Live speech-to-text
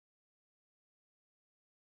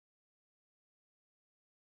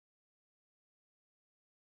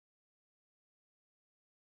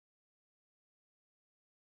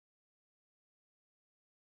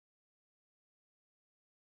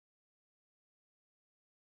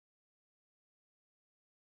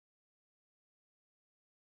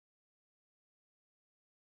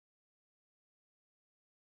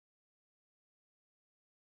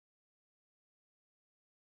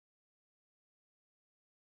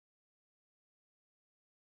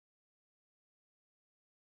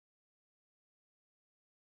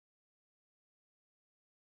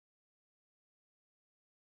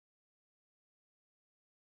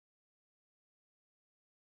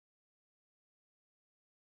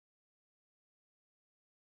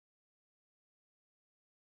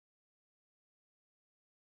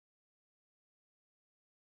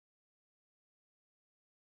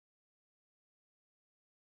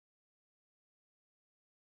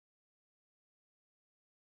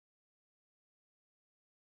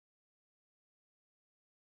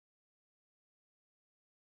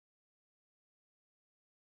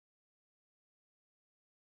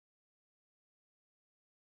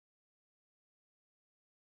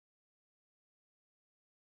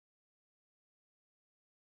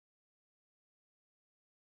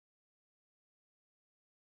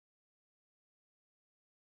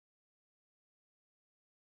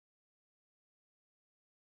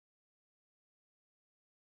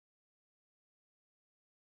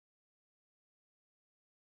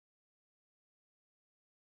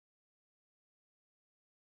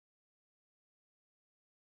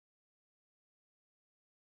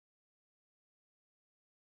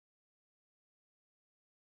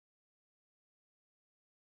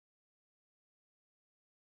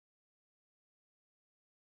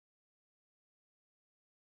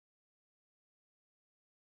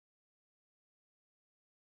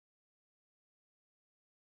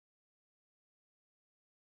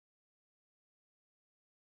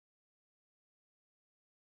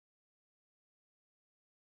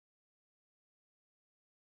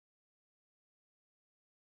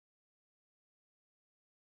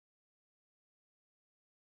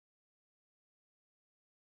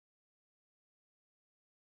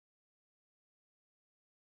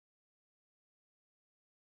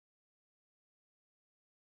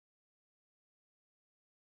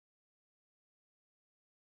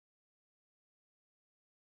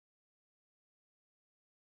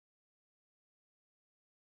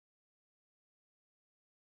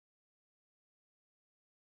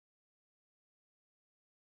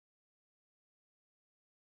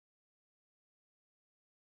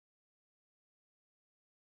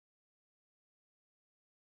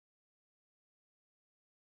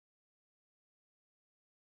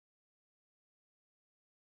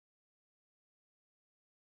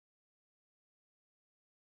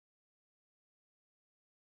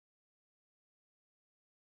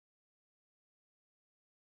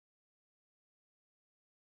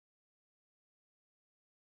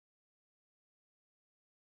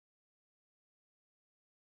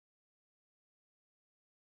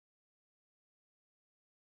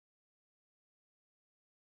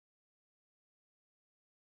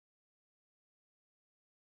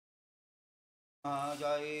Jai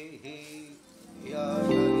Hi, Ya Jai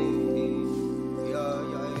Hi, Ya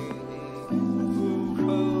Jai Hi,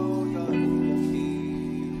 Usho Jai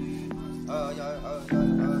Hi, Jai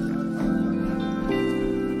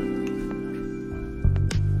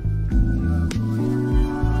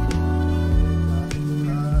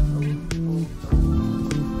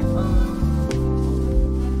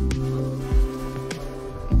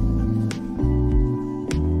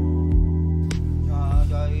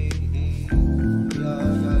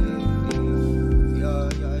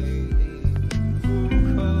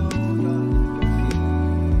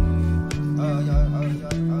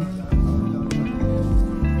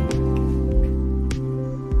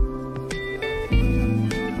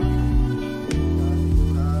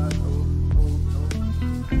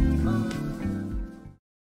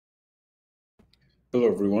Hello,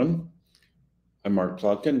 everyone. I'm Mark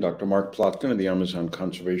Plotkin, Dr. Mark Plotkin of the Amazon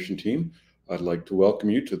Conservation Team. I'd like to welcome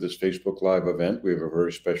you to this Facebook Live event. We have a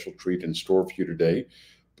very special treat in store for you today.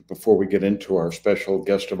 But before we get into our special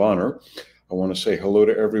guest of honor, I want to say hello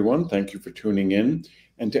to everyone. Thank you for tuning in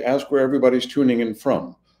and to ask where everybody's tuning in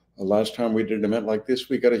from. Last time we did an event like this,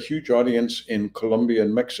 we got a huge audience in Colombia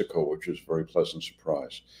and Mexico, which is a very pleasant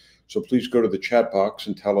surprise. So please go to the chat box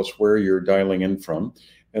and tell us where you're dialing in from.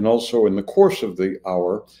 And also in the course of the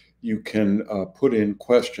hour, you can put in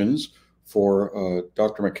questions for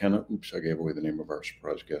Dr. McKenna. Oops, I gave away the name of our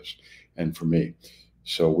surprise guest, and for me.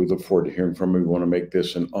 So we look forward to hearing from you. We want to make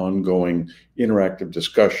this an ongoing interactive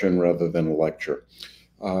discussion rather than a lecture.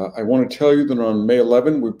 I want to tell you that on May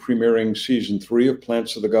 11, we're premiering season 3 of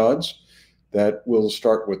Plants of the Gods. That will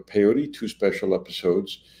start with peyote, 2 special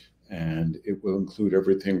episodes, and it will include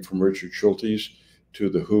everything from Richard Schultes to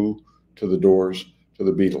The Who, to The Doors, to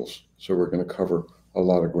the Beatles. So we're going to cover a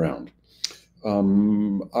lot of ground.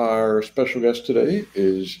 Our special guest today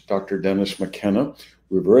is Dr. Dennis McKenna.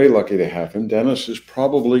 We're very lucky to have him. Dennis is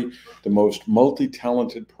probably the most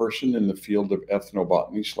multi-talented person in the field of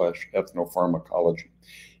ethnobotany/ethnopharmacology.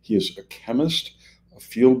 He is a chemist, a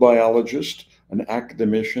field biologist, an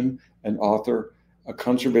academician, an author, a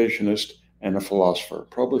conservationist, and a philosopher.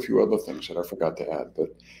 Probably a few other things that I forgot to add,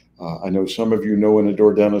 but I know some of you know and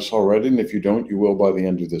adore Dennis already, and if you don't, you will by the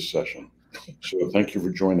end of this session. So thank you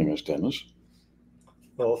for joining us, Dennis.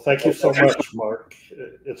 Well, thank you so much, Mark.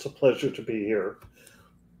 It's a pleasure to be here.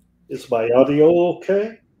 Is my audio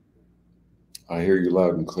okay? I hear you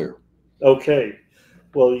loud and clear. Okay.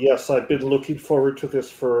 Well, yes, I've been looking forward to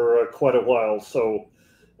this for quite a while, so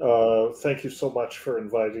thank you so much for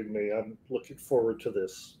inviting me. I'm looking forward to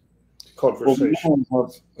this conversation. Well,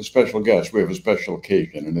 we have a special guest. We have a special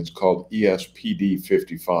occasion, and it's called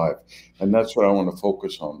ESPD55, and that's what I want to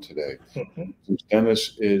focus on today. Since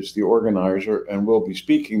Dennis is the organizer and will be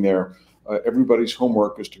speaking there, everybody's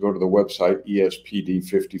homework is to go to the website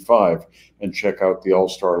ESPD55 and check out the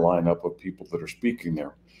all-star lineup of people that are speaking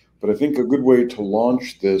there. But I think a good way to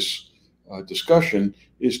launch this discussion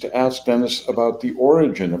is to ask Dennis about the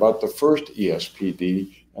origin, about the first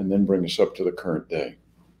ESPD, and then bring us up to the current day.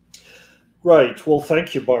 Right. Well,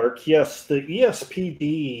 thank you, Mark. Yes, the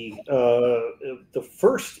ESPD, the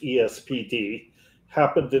first ESPD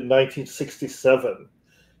happened in 1967,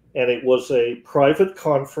 and it was a private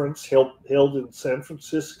conference held in San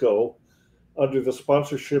Francisco under the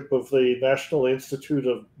sponsorship of the National Institute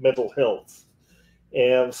of Mental Health.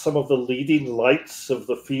 And some of the leading lights of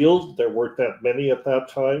the field, there weren't that many at that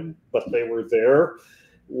time, but they were there.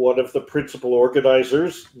 One of the principal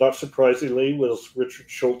organizers, not surprisingly, was Richard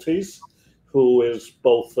Schultes, who is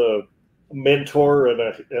both a mentor and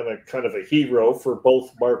a kind of a hero for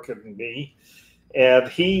both Mark and me. And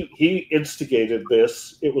he instigated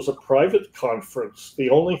this. It was a private conference. The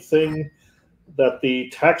only thing that the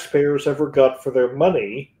taxpayers ever got for their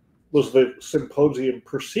money was the symposium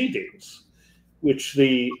proceedings, which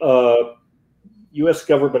the U.S.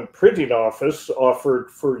 government printing office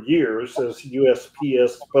offered for years as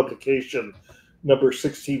USPS publication number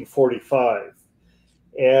 1645.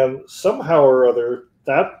 And somehow or other,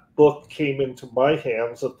 that book came into my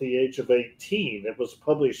hands at the age of 18. It was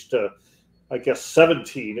published, I guess,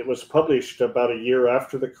 17. It was published about a year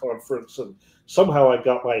after the conference, and somehow I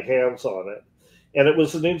got my hands on it. And it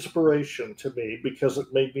was an inspiration to me because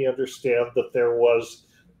it made me understand that there was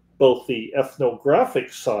both the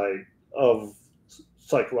ethnographic side of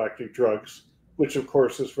psychoactive drugs, which of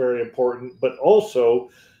course is very important, but also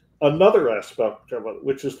another aspect of it,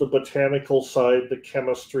 which is the botanical side, the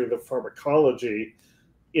chemistry, the pharmacology.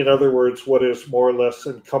 In other words, what is more or less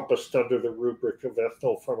encompassed under the rubric of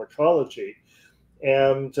ethnopharmacology.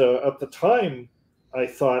 And at the time, I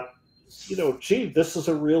thought, gee, this is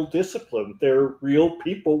a real discipline. There are real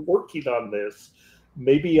people working on this.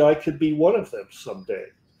 maybe I could be one of them someday.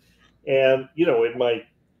 And, in my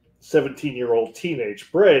 17-year-old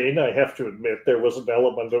teenage brain, I have to admit there was an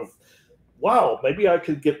element of, wow, maybe I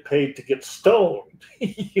could get paid to get stoned,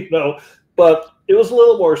 but it was a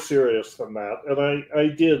little more serious than that.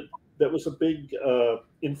 And that was a big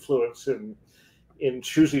influence in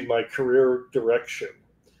choosing my career direction.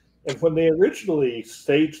 And when they originally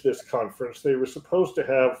staged this conference, they were supposed to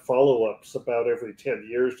have follow-ups about every 10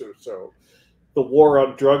 years or so. The war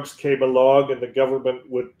on drugs came along, and the government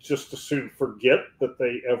would just as soon forget that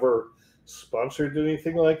they ever sponsored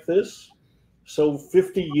anything like this. So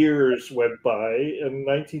 50 years went by, and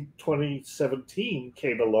 2017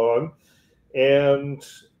 came along, and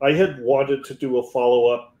I had wanted to do a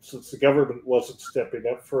follow-up since the government wasn't stepping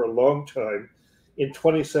up for a long time. In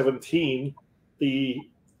 2017, the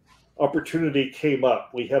opportunity came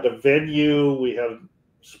up. We had a venue, we had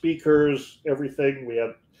speakers, everything. We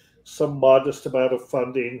had some modest amount of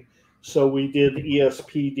funding. So we did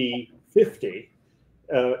ESPD 50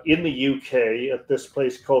 in the UK at this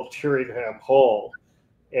place called Tyringham Hall.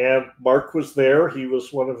 And Mark was there. He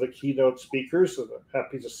was one of the keynote speakers, and I'm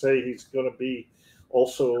happy to say he's going to be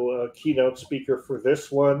also a keynote speaker for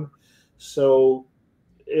this one. So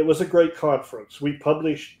it was a great conference.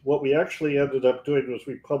 What we actually ended up doing was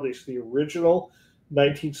we published the original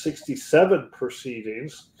 1967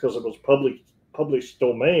 proceedings, because it was public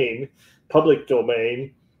domain,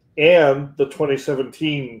 and the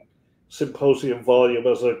 2017 symposium volume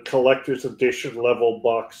as a collector's edition level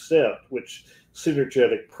box set, which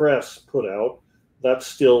Synergetic Press put out. That's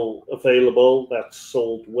still available. That's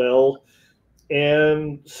sold well.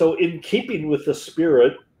 And so in keeping with the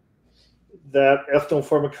spirit that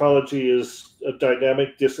ethnopharmacology is a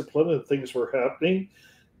dynamic discipline and things were happening,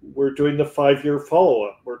 we're doing the 5-year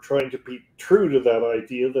follow-up. We're trying to be true to that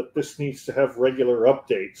idea that this needs to have regular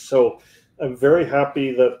updates. So I'm very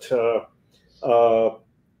happy that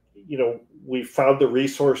we found the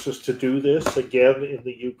resources to do this again in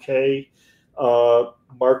the UK.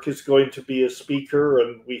 Mark is going to be a speaker,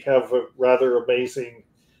 and we have a rather amazing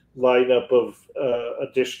lineup of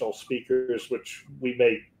additional speakers, which we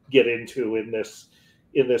may get into in this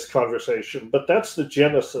conversation. But that's the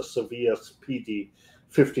genesis of ESPD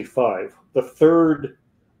 55, the third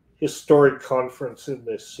historic conference in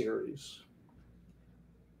this series.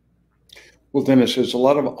 Well, Dennis, there's a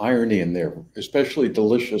lot of irony in there, especially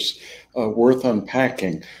delicious, worth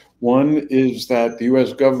unpacking. One is that the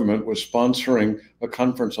U.S. government was sponsoring a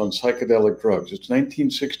conference on psychedelic drugs. It's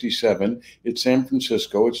 1967. It's San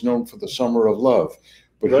Francisco. It's known for the Summer of Love.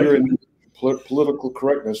 But right. Here in political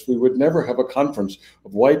correctness, we would never have a conference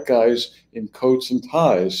of white guys in coats and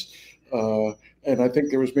ties. And I think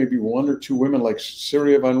there was maybe one or two women like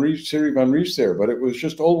Siri Van Ries there, but it was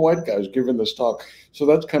just old white guys giving this talk. So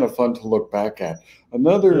that's kind of fun to look back at.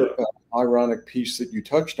 Another ironic piece that you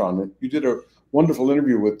touched on, you did a wonderful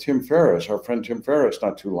interview with Tim Ferriss, our friend Tim Ferriss,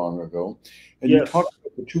 not too long ago. And you talked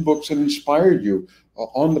about the two books that inspired you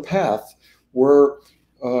on the path were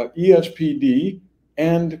ESPD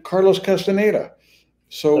and Carlos Castaneda.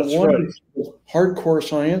 So that's one is hardcore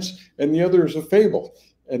science and the other is a fable.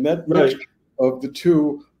 And that mix of the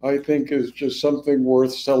two, I think, is just something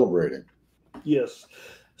worth celebrating. Yes.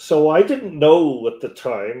 So I didn't know at the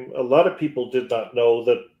time, a lot of people did not know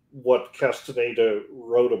that what Castaneda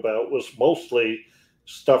wrote about was mostly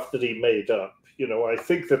stuff that he made up. I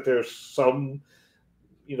think that there's some,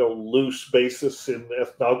 loose basis in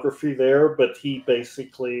ethnography there, but he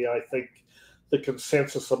basically, I think the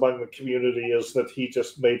consensus among the community is that he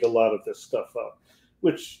just made a lot of this stuff up,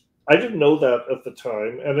 which I didn't know that at the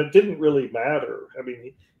time, and it didn't really matter. I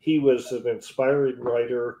mean, he was an inspiring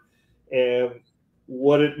writer, and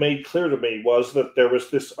what it made clear to me was that there was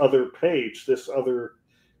this other page, this other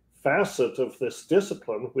facet of this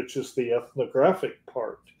discipline, which is the ethnographic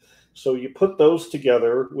part. So you put those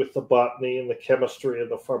together with the botany and the chemistry and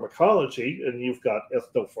the pharmacology, and you've got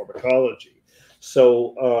ethnopharmacology.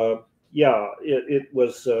 So it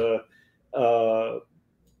was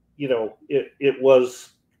it was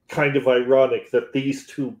kind of ironic that these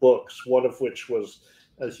two books, one of which was,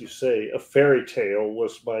 as you say, a fairy tale,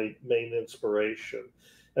 was my main inspiration.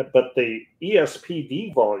 But the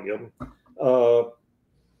ESPD volume,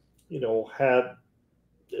 had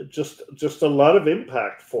just a lot of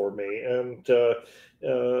impact for me. And,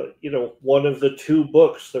 one of the two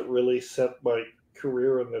books that really set my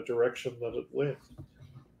career in the direction that it went.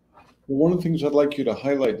 One of the things I'd like you to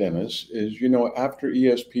highlight, Dennis, is, after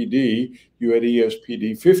ESPD, you had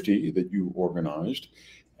ESPD 50 that you organized.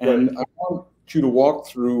 And I want you to walk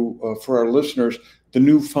through, for our listeners, the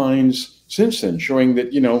new finds since then, showing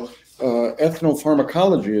that,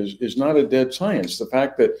 ethnopharmacology is not a dead science. The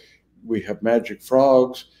fact that we have magic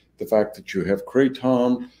frogs, the fact that you have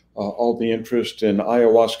kratom, all the interest in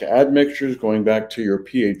ayahuasca admixtures going back to your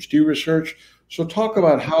PhD research. So talk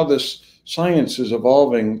about how this science is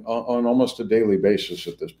evolving on almost a daily basis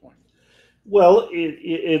at this point. Well,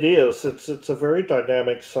 it is. It's a very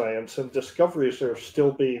dynamic science, and discoveries are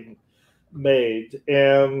still being made.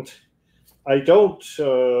 And I don't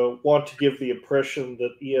want to give the impression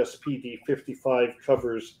that ESPD55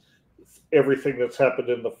 covers everything that's happened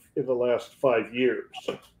in the last 5 years.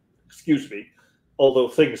 Excuse me. Although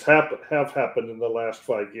things have happened in the last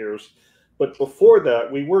 5 years. But before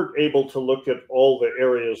that, we weren't able to look at all the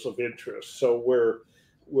areas of interest. So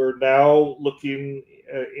we're now looking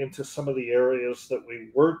into some of the areas that we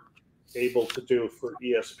weren't able to do for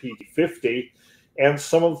ESPD50, and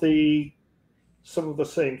some of the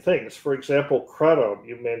same things. For example, kratom,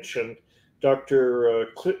 you mentioned. Dr.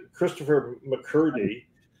 Christopher McCurdy,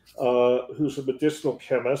 who's a medicinal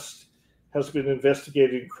chemist, has been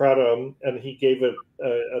investigating kratom, and he gave a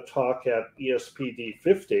talk at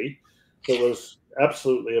ESPD50 that was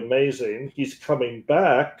absolutely amazing. He's coming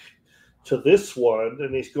back to this one,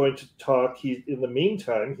 and he's going to talk. In the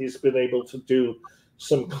meantime, he's been able to do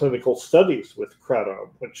some clinical studies with kratom,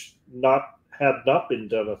 which had not been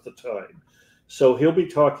done at the time. So he'll be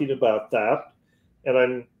talking about that, and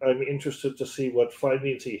I'm interested to see what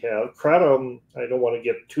findings he has. Kratom, I don't want to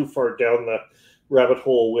get too far down the rabbit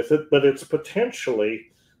hole with it, but it's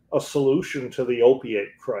potentially a solution to the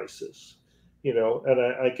opiate crisis, and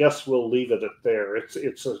I guess we'll leave it at there.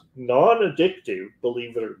 It's a non-addictive,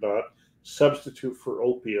 believe it or not, substitute for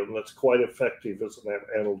opium that's quite effective as an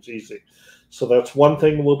analgesic. So that's one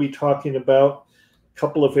thing we'll be talking about. A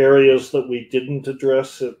couple of areas that we didn't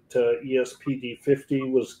address at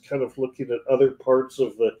ESPD50 was kind of looking at other parts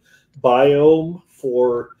of the biome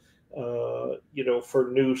for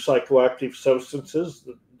new psychoactive substances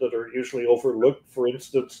that are usually overlooked. For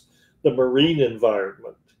instance, the marine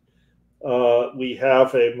environment. We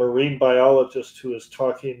have a marine biologist who is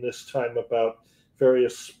talking this time about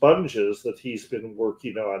various sponges that he's been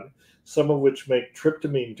working on, some of which make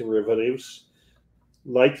tryptamine derivatives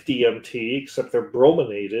like DMT, except they're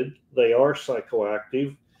brominated. They are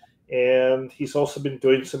psychoactive. And he's also been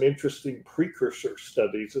doing some interesting precursor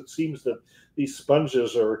studies. It seems that these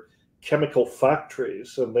sponges are chemical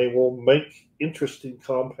factories, and they will make interesting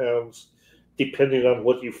compounds depending on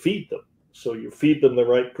what you feed them. So you feed them the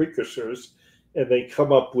right precursors, and they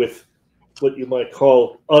come up with what you might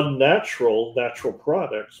call natural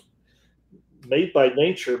products made by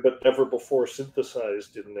nature, but never before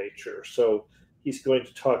synthesized in nature. So he's going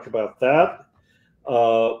to talk about that.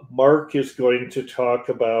 Mark is going to talk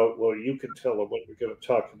about, well, you can tell him what you're going to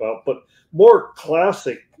talk about, but more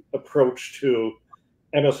classic approach to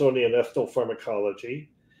Amazonian ethnopharmacology.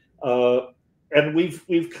 And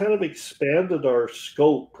we've kind of expanded our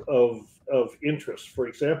scope of interest. For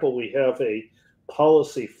example, we have a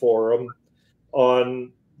policy forum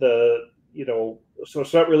on so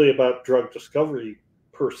it's not really about drug discovery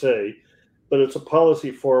per se, but it's a policy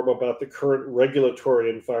forum about the current regulatory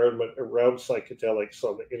environment around psychedelics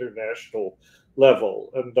on the international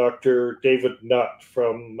level. And Dr. David Nutt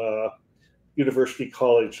from University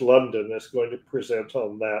College London is going to present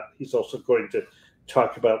on that. He's also going to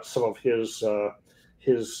talk about some of his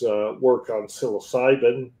work on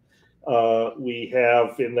psilocybin. We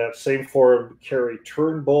have in that same forum Carrie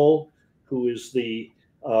Turnbull, who is the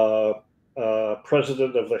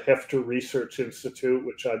president of the Hefter Research Institute,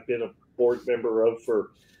 which I've been a board member of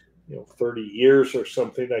for 30 years or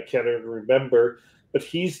something. I can't even remember. But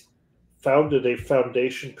he's founded a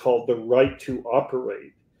foundation called The Right to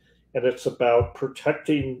Operate. And it's about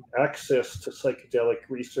protecting access to psychedelic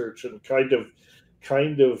research and kind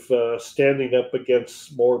of standing up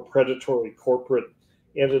against more predatory corporate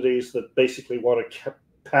entities that basically want to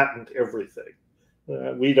patent everything.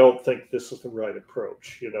 We don't think this is the right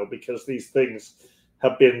approach, because these things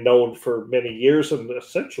have been known for many years, and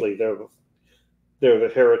essentially they're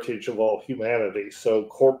the heritage of all humanity. So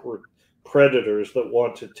corporate predators that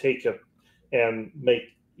want to take it and make,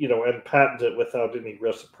 and patent it without any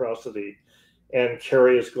reciprocity. And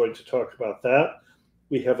Carrie is going to talk about that.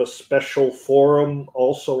 We have a special forum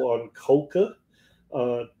also on coca,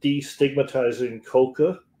 destigmatizing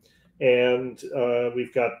coca. And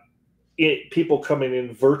we've got people coming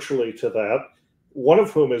in virtually to that, one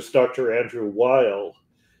of whom is Dr. Andrew Weil,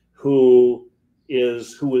 who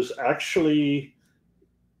was actually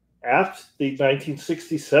at the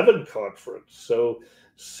 1967 conference. So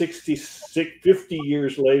 50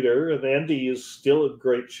 years later, and Andy is still in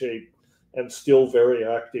great shape and still very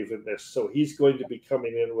active in this. So he's going to be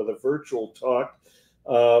coming in with a virtual talk.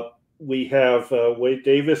 We have Wade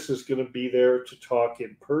Davis is going to be there to talk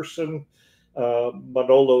in person.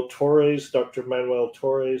 Manolo Torres, Dr. Manuel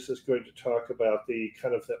Torres, is going to talk about the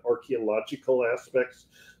kind of the archaeological aspects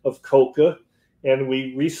of coca. And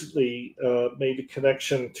we recently made a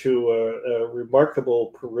connection to a remarkable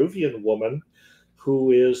Peruvian woman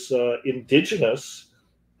who is indigenous.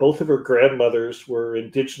 Both of her grandmothers were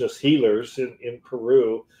indigenous healers in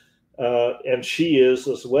Peru. And she is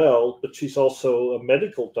as well, but she's also a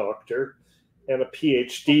medical doctor and a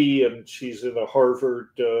PhD, and she's in a Harvard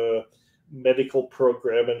medical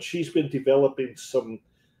program. And she's been developing some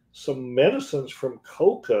medicines from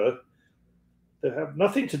coca that have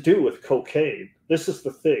nothing to do with cocaine. This is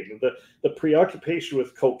the thing. The preoccupation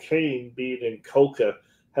with cocaine being in coca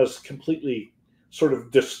has completely sort of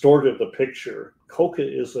distorted the picture. Coca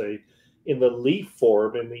is in the leaf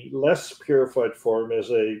form, in the less purified form, is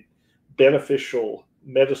a beneficial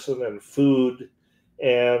medicine and food,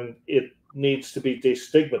 and it needs to be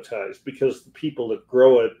destigmatized because the people that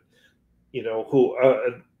grow it, who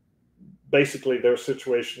basically their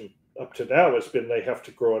situation up to now has been they have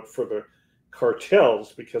to grow it for the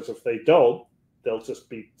cartels, because if they don't, they'll just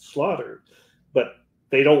be slaughtered. But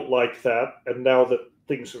they don't like that, and now that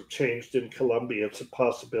things have changed in Colombia, it's a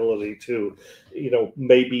possibility to,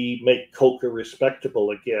 maybe make coca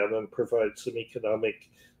respectable again and provide some economic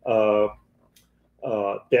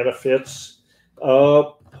benefits.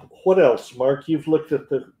 What else, Mark? You've looked at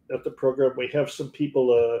the program. We have some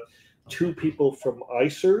people, 2 people from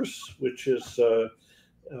ICERS, which is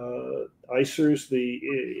ICERS,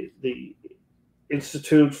 the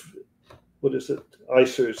Institute. What is it?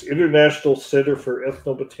 ICERS, International Center for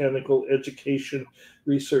Ethnobotanical Education,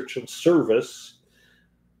 Research, and Service,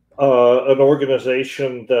 an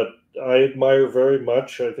organization that I admire very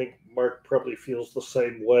much. I think Mark probably feels the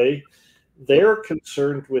same way. They're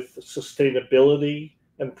concerned with sustainability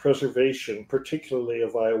and preservation, particularly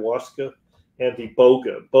of ayahuasca and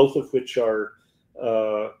iboga, both of which are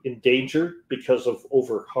endangered because of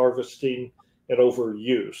over-harvesting and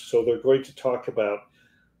overuse. So they're going to talk about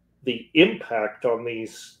the impact on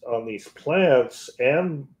these plants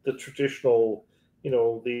and the traditional,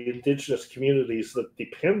 the indigenous communities that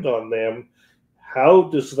depend on them. How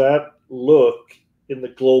does that look in the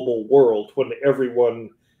global world when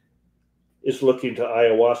everyone is looking to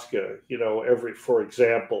ayahuasca, for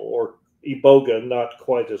example, or iboga, not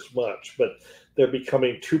quite as much, but they're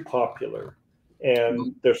becoming too popular,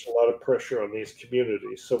 and there's a lot of pressure on these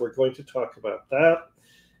communities. So we're going to talk about that.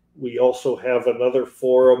 We also have another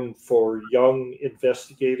forum for young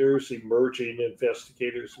investigators, emerging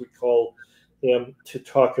investigators, we call them, to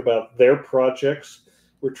talk about their projects.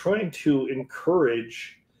 We're trying to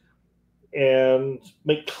encourage and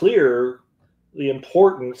make clear the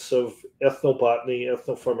importance of ethnobotany,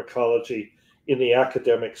 ethnopharmacology in the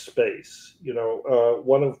academic space.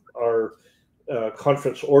 One of our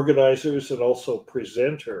conference organizers and also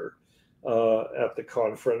presenter at the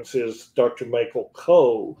conference is Dr. Michael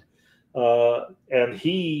Coe, and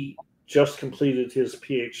he just completed his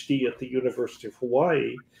PhD at the University of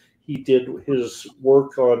Hawaii. He did his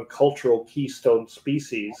work on cultural keystone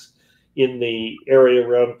species in the area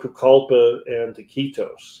around Pucallpa and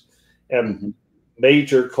Iquitos. And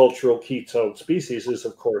major cultural keystone species is,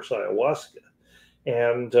 of course, ayahuasca.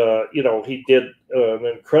 And, he did an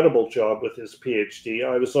incredible job with his PhD.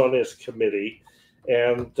 I was on his committee,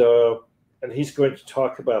 and he's going to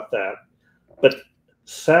talk about that. But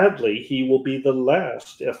sadly, he will be the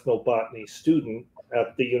last ethnobotany student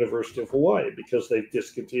at the University of Hawaii because they've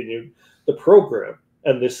discontinued the program.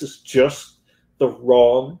 And this is just the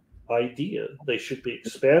wrong idea. They should be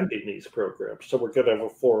expanding these programs. So we're going to have a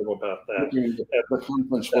forum about that. The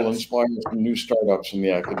conference will inspire some new startups in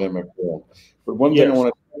the academic world. But one thing I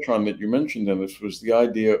want to touch on that you mentioned, Dennis, was the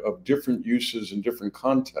idea of different uses in different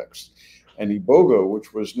contexts. And iboga,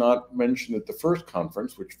 which was not mentioned at the first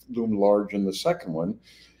conference, which loomed large in the second one,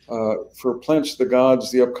 for Plants of the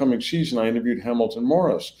Gods, the upcoming season, I interviewed Hamilton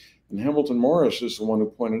Morris. And Hamilton Morris is the one who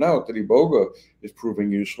pointed out that iboga is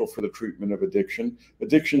proving useful for the treatment of addictions that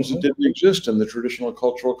didn't exist in the traditional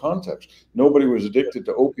cultural context. Nobody was addicted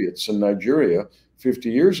to opiates in Nigeria 50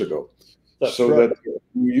 years ago. That's so right. That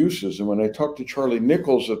new uses. And when I talked to Charlie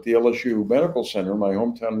Nichols at the LSU Medical Center, my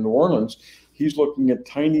hometown in New Orleans, he's looking at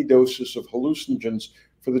tiny doses of hallucinogens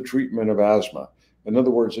for the treatment of asthma. In other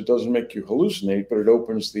words, it doesn't make you hallucinate, but it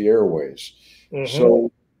opens the airways.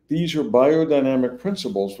 So these are biodynamic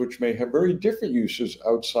principles which may have very different uses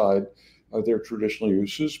outside of their traditional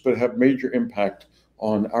uses, but have major impact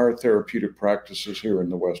on our therapeutic practices here in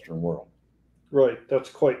the Western world. Right, that's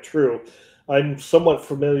quite true. I'm somewhat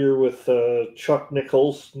familiar with Chuck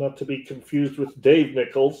Nichols, not to be confused with Dave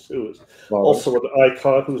Nichols, who is Well, also an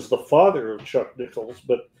icon, who's the father of Chuck Nichols.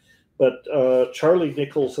 But Charlie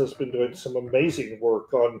Nichols has been doing some amazing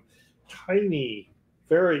work on tiny,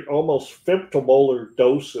 very almost femtomolar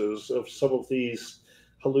doses of some of these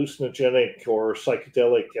hallucinogenic or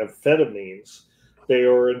psychedelic amphetamines. They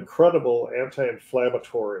are incredible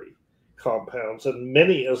anti-inflammatory compounds, and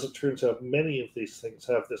many, as it turns out, many of these things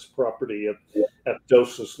have this property at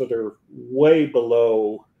doses that are way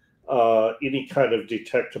below any kind of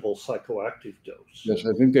detectable psychoactive dose. yes,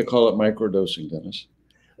 I think they call it microdosing, Dennis.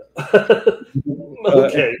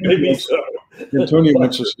 Okay, maybe so. Antonio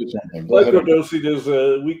wants to say something. Go ahead. Microdosing is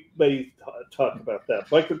we may talk about that.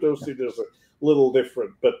 Microdosing is a little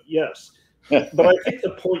different, but yes. But I think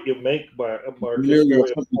the point you make, Mark, is very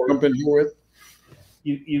important. Jump in here with?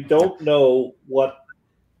 You don't know what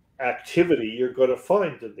activity you're going to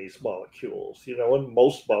find in these molecules, and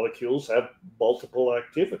most molecules have multiple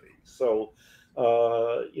activities. So,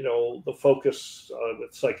 the focus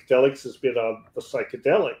with psychedelics has been on the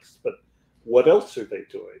psychedelics, but what else are they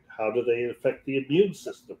doing? How do they affect the immune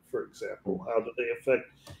system, for example? How do they affect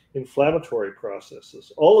inflammatory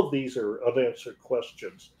processes? All of these are unanswered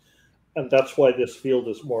questions, and that's why this field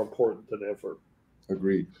is more important than ever.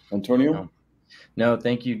 Agreed. Antonio? No,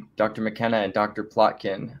 thank you, Dr. McKenna and Dr.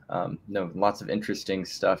 Plotkin. Lots of interesting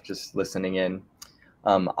stuff just listening in.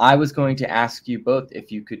 I was going to ask you both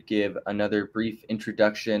if you could give another brief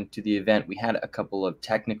introduction to the event. We had a couple of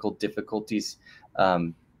technical difficulties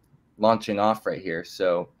launching off right here,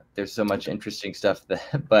 so there's so much interesting stuff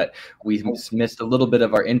but we missed a little bit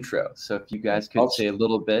of our intro. So if you guys could say a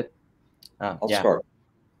little bit. I'll start.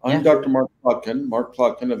 I'm Dr. Mark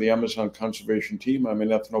Plotkin of the Amazon Conservation Team. I'm an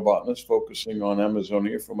ethnobotanist focusing on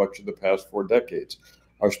Amazonia for much of the past 4 decades.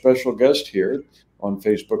 Our special guest here on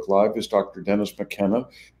Facebook Live is Dr. Dennis McKenna,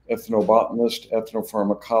 ethnobotanist,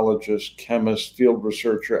 ethnopharmacologist, chemist, field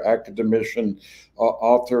researcher, academician,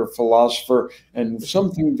 author, philosopher. And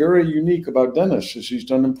something very unique about Dennis is he's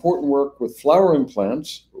done important work with flowering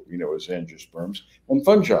plants, what we know as angiosperms, and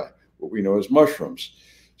fungi, what we know as mushrooms.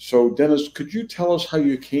 So, Dennis, could you tell us how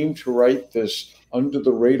you came to write this Under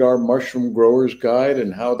the Radar Mushroom Growers Guide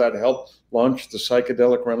and how that helped launch the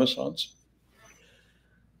psychedelic renaissance?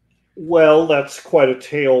 Well, that's quite a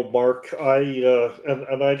tale, Mark.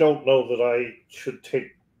 And I don't know that I should take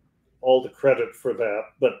all the credit for that,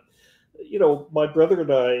 but my brother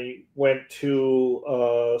and I went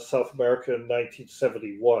to South America in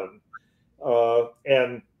 1971,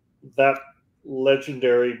 and that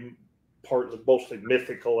legendary, partly mostly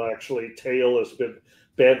mythical, actually, tale has been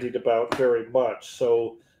bandied about very much.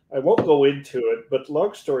 So I won't go into it, but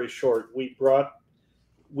long story short,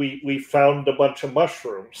 we found a bunch of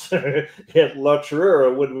mushrooms at La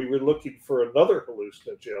Churrera when we were looking for another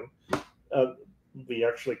hallucinogen. We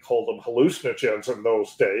actually called them hallucinogens in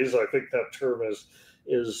those days. I think that term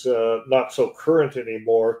is not so current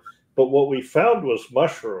anymore. But what we found was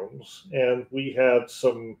mushrooms, and we had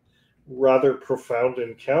some rather profound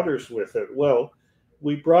encounters with it. Well,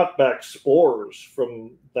 we brought back spores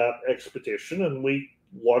from that expedition, and we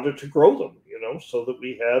wanted to grow them, so that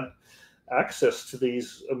we had access to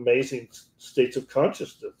these amazing states of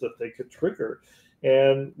consciousness that they could trigger.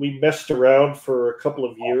 And we messed around for a couple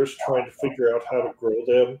of years trying to figure out how to grow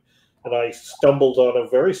them. And I stumbled on a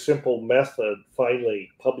very simple method, finally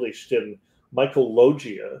published in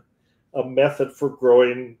Mycologia, a method for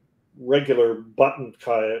growing regular button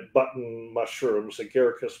mushrooms,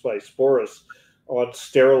 Agaricus bisporus, on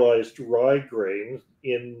sterilized rye grain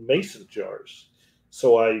in mason jars.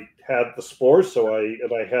 So I had the spores,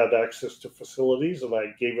 and I had access to facilities, and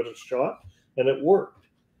I gave it a shot, and it worked.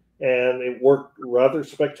 And it worked rather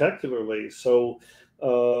spectacularly. So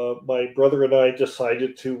my brother and I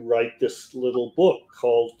decided to write this little book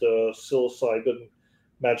called Psilocybin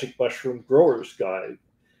Magic Mushroom Growers Guide.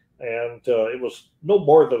 And it was no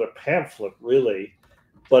more than a pamphlet, really,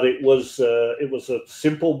 but it was a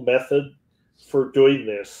simple method for doing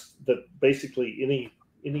this that basically any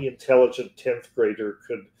intelligent 10th grader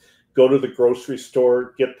could go to the grocery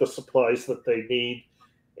store, get the supplies that they need,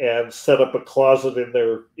 and set up a closet in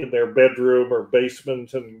their bedroom or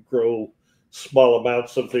basement and grow small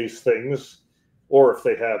amounts of these things. Or if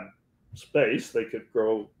they had space, they could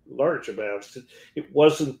grow large amounts. It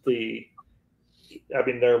wasn't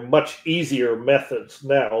there are much easier methods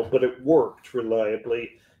now, but it worked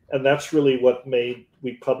reliably. And that's really what made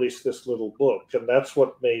we publish this little book. And that's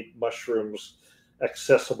what made mushrooms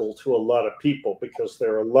accessible to a lot of people, because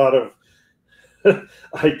there are a lot of,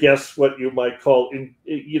 I guess, what you might call,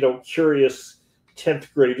 curious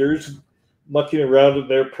 10th graders mucking around in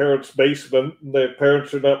their parents' basement, and their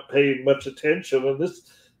parents are not paying much attention. And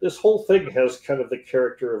this whole thing has kind of the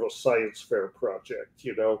character of a science fair project,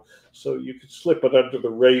 so you could slip it under the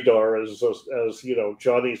radar as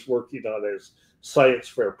Johnny's working on his science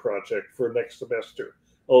fair project for next semester.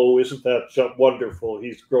 Oh, isn't that wonderful?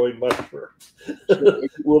 He's growing mushrooms.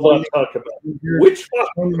 We'll not talk about which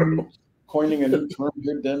mushroom. Coining a new term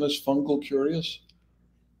here, Dennis, fungal curious?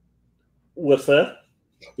 What's that?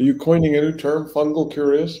 Are you coining a new term, fungal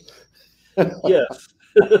curious? Yes.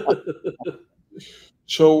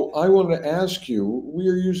 So I want to ask you, we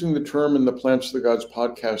are using the term in the Plants of the Gods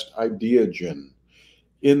podcast, ideogen,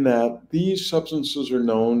 in that these substances are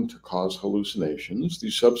known to cause hallucinations.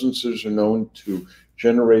 These substances are known to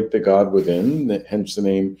generate the God within, hence the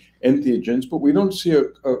name entheogens, but we don't see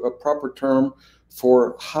a proper term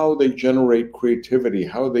for how they generate creativity,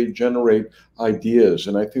 how they generate ideas.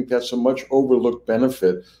 And I think that's a much overlooked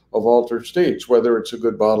benefit of altered states, whether it's a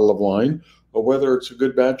good bottle of wine or whether it's a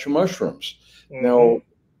good batch of mushrooms. Mm-hmm. Now,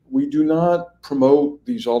 we do not promote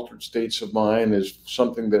these altered states of mind as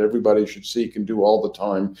something that everybody should seek and do all the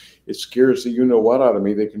time. It scares the you-know-what out of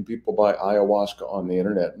me. People buy ayahuasca on the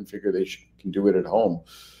internet and figure they can do it at home.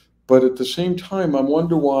 But at the same time, I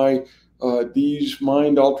wonder why these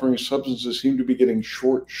mind-altering substances seem to be getting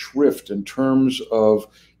short shrift in terms of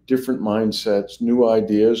different mindsets, new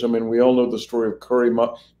ideas. I mean, we all know the story of Kary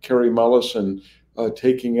Mullis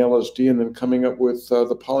taking LSD and then coming up with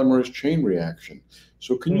the polymerase chain reaction.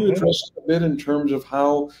 So can you address a bit in terms of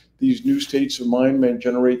how these new states of mind may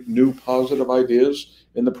generate new positive ideas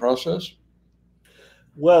in the process?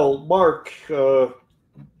 Well, Mark, were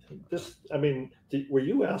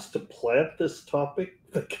you asked to plant this topic?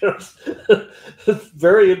 Because it's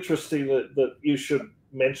very interesting that you should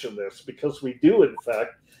mention this, because we do, in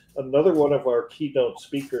fact, another one of our keynote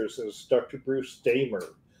speakers is Dr. Bruce Damer,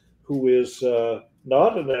 who is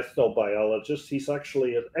not an ethnobiologist. He's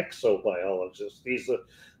actually an exobiologist. He's a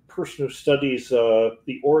person who studies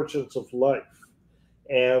the origins of life,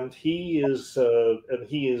 and he has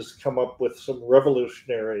come up with some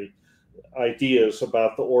revolutionary ideas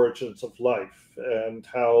about the origins of life and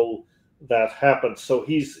how that happens. So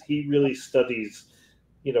he really studies,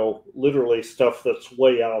 literally stuff that's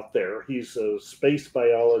way out there. He's a space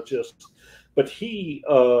biologist, but he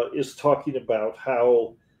is talking about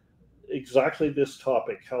how exactly this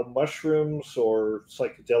topic, how mushrooms or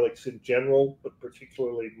psychedelics in general, but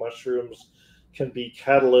particularly mushrooms, can be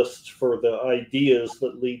catalysts for the ideas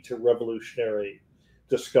that lead to revolutionary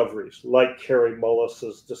discoveries, like Kary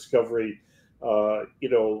Mullis's discovery. I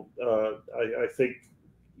think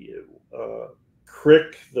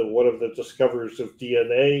Crick, one of the discoverers of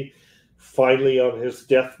DNA, finally on his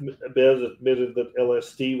deathbed admitted that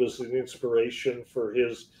LSD was an inspiration for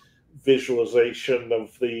his visualization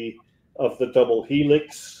of the double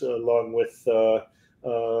helix, along with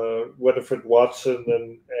Winifred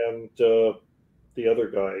Watson and the other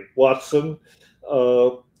guy, Watson,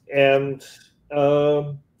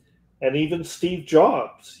 and even Steve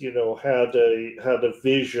Jobs, had a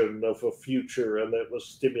vision of a future, and that was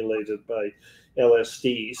stimulated by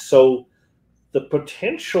LSD. So the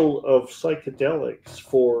potential of psychedelics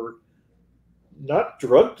for not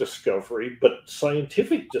drug discovery, but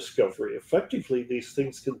scientific discovery. Effectively, these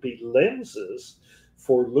things can be lenses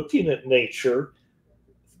for looking at nature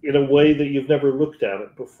in a way that you've never looked at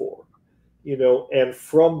it before, and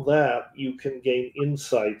from that, you can gain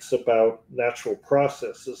insights about natural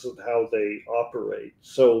processes and how they operate.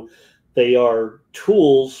 So they are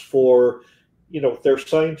tools for, they're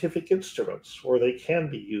scientific instruments, or they can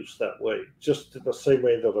be used that way, just in the same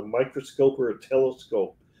way that a microscope or a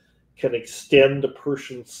telescope can extend a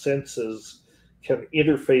person's senses, can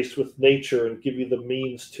interface with nature and give you the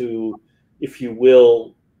means to, if you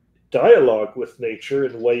will, dialogue with nature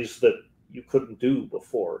in ways that you couldn't do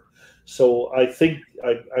before. So I think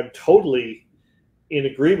I'm totally in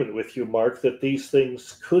agreement with you, Mark, that these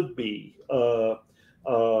things could be,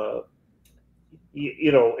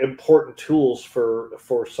 important tools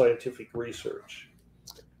for scientific research.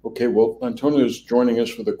 Okay, well, Antonio is joining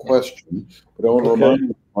us with a question, but I want to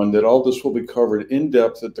remind everyone that all this will be covered in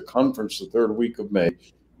depth at the conference the third week of May,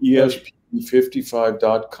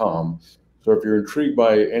 ESPD55.com. So if you're intrigued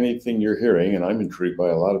by anything you're hearing, and I'm intrigued by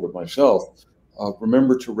a lot of it myself,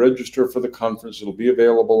 remember to register for the conference. It'll be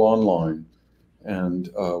available online, and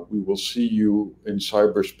we will see you in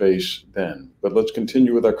cyberspace then. But let's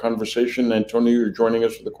continue with our conversation. Antonio, you're joining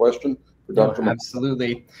us with a question for Dr.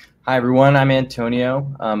 Absolutely. Hi, everyone. I'm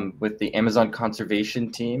Antonio with the Amazon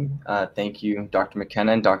Conservation Team. Thank you, Dr.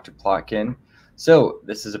 McKenna and Dr. Plotkin. So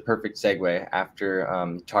this is a perfect segue after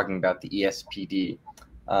talking about the ESPD.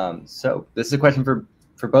 So this is a question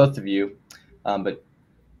for both of you, but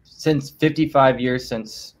since 55 years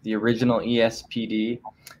since the original ESPD,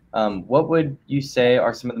 what would you say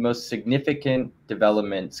are some of the most significant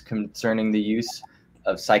developments concerning the use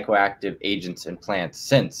of psychoactive agents in plants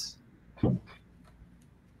since?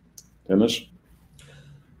 Dennis?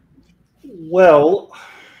 Well,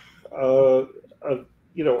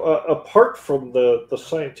 apart from the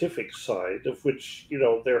scientific side, of which,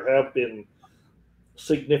 there have been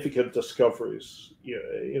significant discoveries,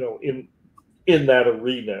 in that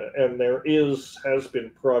arena, and there has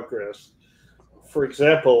been progress. For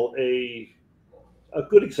example, a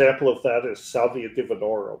good example of that is Salvia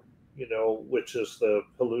divinorum, which is the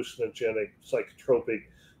hallucinogenic psychotropic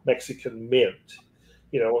Mexican mint.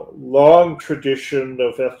 Long tradition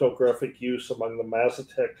of ethnographic use among the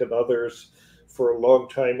Mazatec and others. For a long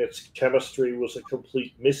time, its chemistry was a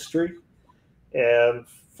complete mystery, and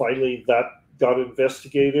finally that got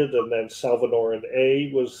investigated, and then salvinorin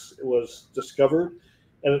A was discovered,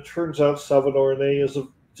 and it turns out salvinorin A is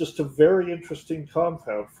just a very interesting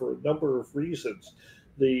compound for a number of reasons.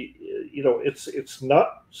 It's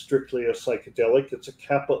not strictly a psychedelic; it's a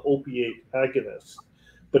kappa opiate agonist,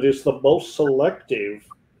 but it's the most selective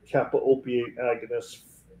kappa opiate agonist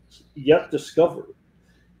yet discovered,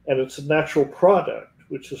 and it's a natural product,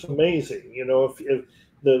 which is amazing. If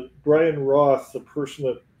the Brian Roth, the person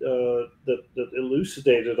that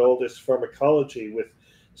elucidated all this pharmacology with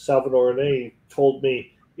salvinorin A, told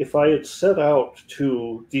me if I had set out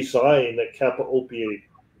to design a kappa opiate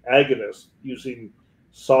agonist using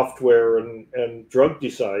software and drug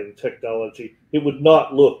design technology, it would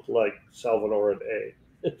not look like salvinorin A.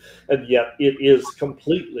 And yet it is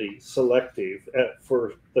completely selective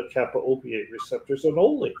for the kappa opiate receptors and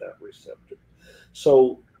only that receptor.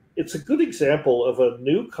 So it's a good example of a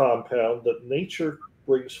new compound that nature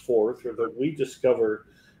brings forth, or that we discover,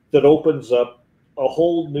 that opens up a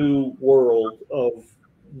whole new world of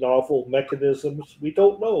novel mechanisms. We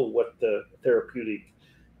don't know what the therapeutic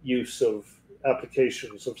use of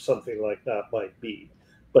applications of something like that might be,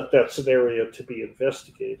 but that's an area to be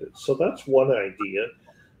investigated. So that's one idea.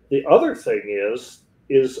 The other thing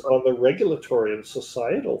is on the regulatory and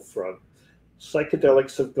societal front,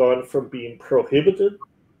 psychedelics have gone from being prohibited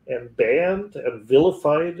and banned and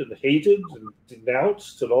vilified and hated and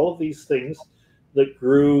denounced and all of these things that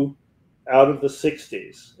grew out of the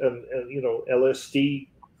 60s. And LSD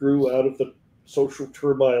grew out of the social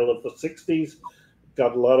turmoil of the 60s,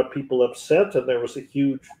 got a lot of people upset, and there was a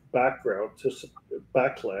huge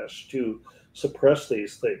backlash to suppress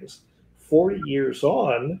these things. 40 years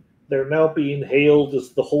on, they're now being hailed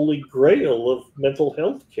as the holy grail of mental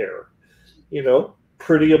health care.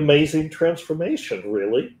 Pretty amazing transformation,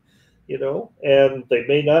 really. And they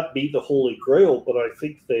may not be the holy grail, but I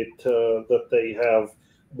think that they have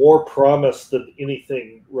more promise than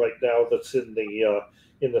anything right now that's in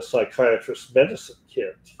the psychiatrist's medicine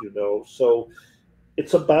kit. So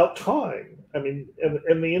it's about time. I mean,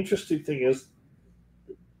 and the interesting thing is,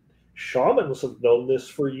 shamans have known this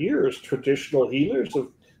for years. Traditional healers have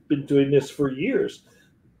been doing this for years.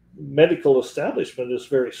 Medical establishment is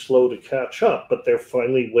very slow to catch up, but they're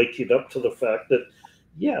finally waking up to the fact that,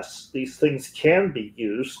 yes, these things can be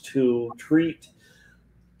used to treat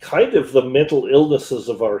kind of the mental illnesses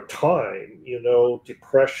of our time,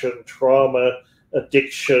 depression, trauma,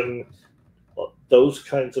 addiction, those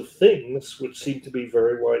kinds of things, which seem to be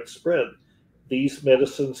very widespread. These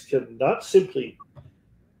medicines can not simply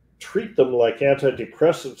treat them like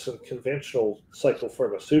antidepressants and conventional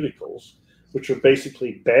psychopharmaceuticals, which are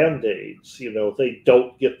basically band-aids. They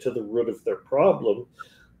don't get to the root of their problem.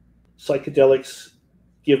 Psychedelics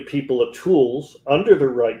give people the tools under the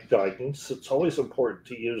right guidance. It's always important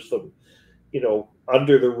to use them,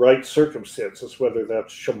 under the right circumstances, whether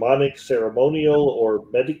that's shamanic, ceremonial, or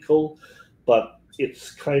medical. But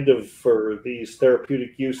it's kind of, for these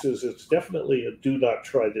therapeutic uses, it's definitely a do not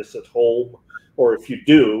try this at home, or if you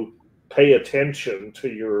do, pay attention to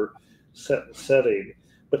your setting.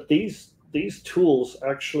 But these tools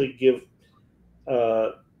actually give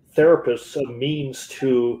therapists a means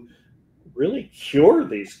to really cure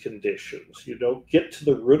these conditions, get to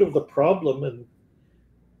the root of the problem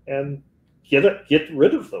and get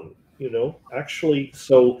rid of them, actually.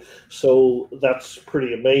 So that's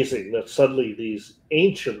pretty amazing that suddenly these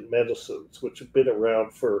ancient medicines, which have been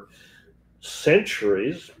around for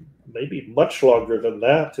centuries, maybe much longer than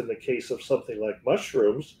that in the case of something like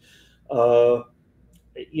mushrooms,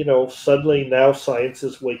 suddenly now science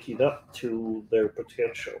is waking up to their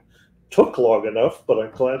potential. Took long enough, but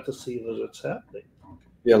I'm glad to see that it's happening.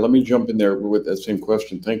 Yeah, let me jump in there with that same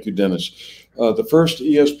question. Thank you, Dennis. The first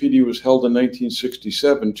ESPD was held in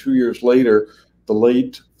 1967. 2 years later, the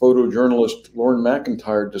late photojournalist Lauren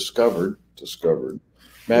McIntyre discovered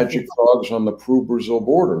magic frogs on the Peru-Brazil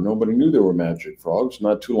border. Nobody knew there were magic frogs.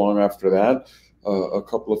 Not too long after that, a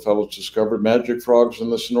couple of fellows discovered magic frogs in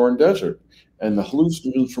the Sonoran Desert. And the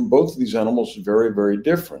hallucinogens from both of these animals is very, very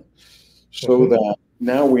different. So that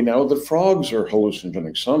now we know that frogs are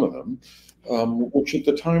hallucinogenic, some of them, which at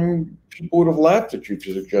the time people would have laughed at you if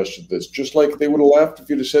you suggested this, just like they would have laughed if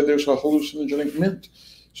you'd have said there's a hallucinogenic mint.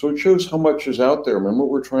 So it shows how much is out there. And what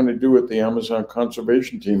we're trying to do at the Amazon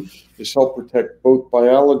Conservation Team is help protect both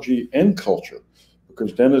biology and culture.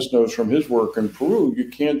 Because Dennis knows from his work in Peru, you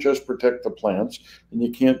can't just protect the plants and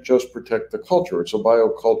you can't just protect the culture. It's a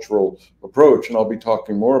biocultural approach. And I'll be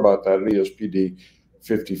talking more about that at ESPD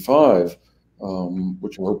 55,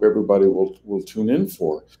 which I hope everybody will tune in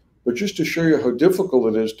for. But just to show you how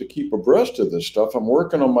difficult it is to keep abreast of this stuff, I'm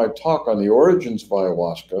working on my talk on the origins of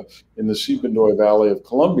ayahuasca in the Sibundoy Valley of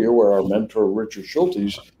Colombia, where our mentor, Richard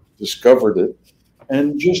Schultes, discovered it.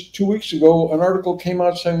 And just 2 weeks ago, an article came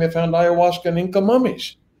out saying they found ayahuasca in Inca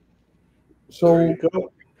mummies. So it's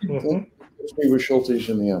me with Schultes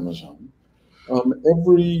in the Amazon.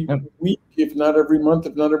 Every week, if not every month,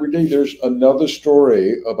 if not every day, there's another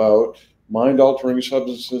story about mind-altering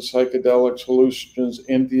substances, psychedelics, hallucinogens,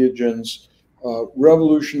 entheogens,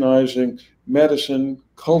 revolutionizing medicine,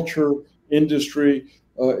 culture, industry.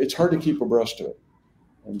 It's hard to keep abreast of it.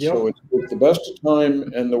 And so it's the best of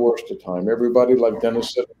time and the worst of time. Everybody, like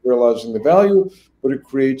Dennis said, realizing the value, but it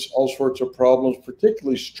creates all sorts of problems,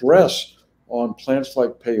 particularly stress on plants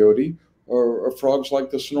like peyote or frogs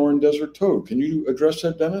like the Sonoran Desert toad. Can you address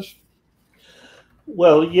that, Dennis?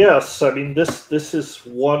 Well, yes. I mean, this is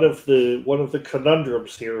one of the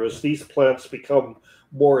conundrums here. As these plants become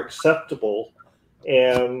more acceptable,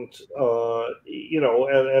 and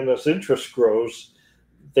and as interest grows,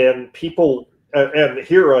 then people, and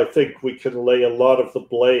here I think we can lay a lot of the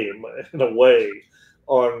blame in a way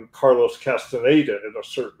on Carlos Castaneda in a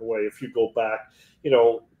certain way. If you go back,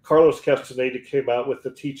 Carlos Castaneda came out with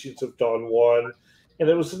the teachings of Don Juan, and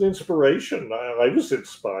it was an inspiration. I was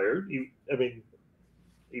inspired.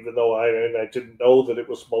 Even though I didn't know that it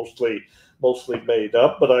was mostly made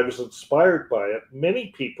up, but I was inspired by it.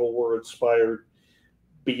 Many people were inspired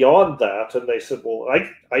beyond that, and they said, well,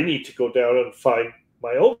 I need to go down and find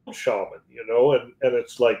my own shaman, and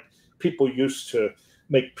it's like people used to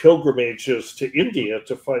make pilgrimages to India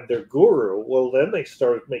to find their guru. Well, then they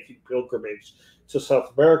started making pilgrimages to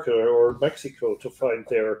South America or Mexico to find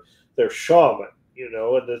their shaman,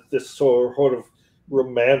 and this sort of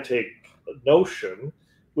romantic notion,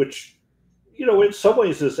 which, in some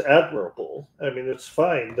ways is admirable. I mean, it's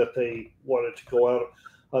fine that they wanted to go out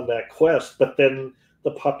on that quest, but then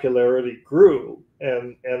the popularity grew,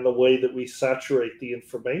 and the way that we saturate the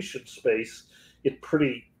information space, it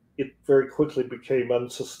very quickly became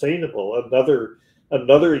unsustainable.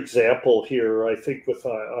 Another example here, I think, with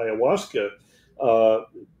ayahuasca,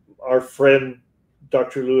 our friend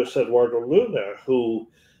Dr. Luis Eduardo Luna, who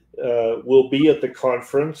will be at the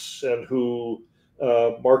conference and who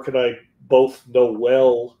Mark and I both know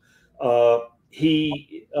well.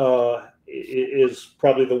 He is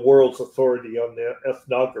probably the world's authority on the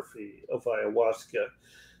ethnography of ayahuasca.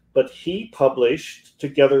 But he published,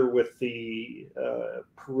 together with the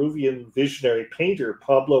Peruvian visionary painter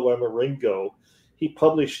Pablo Amaringo, he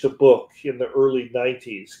published a book in the early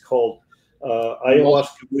 90s called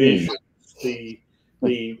Ayahuasca Visions, the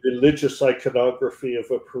religious iconography of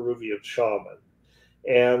a Peruvian shaman.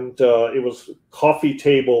 And it was a coffee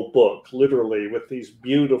table book, literally, with these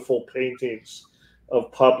beautiful paintings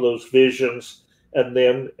of Pablo's visions, and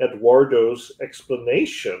then Eduardo's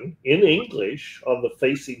explanation in English on the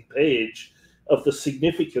facing page of the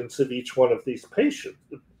significance of each one of these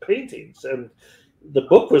paintings. And the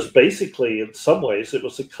book was basically, in some ways, it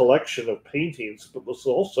was a collection of paintings, but was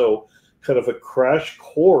also kind of a crash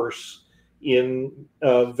course in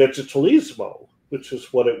vegetalismo, which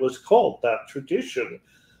is what it was called, that tradition,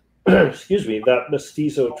 that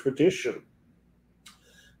mestizo tradition.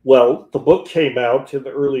 Well, the book came out in the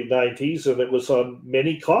early 90s, and it was on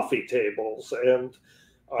many coffee tables. And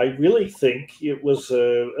I really think it was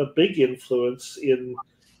a big influence in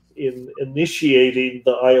initiating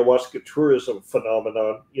the ayahuasca tourism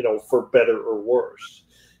phenomenon, for better or worse.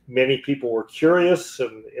 Many people were curious,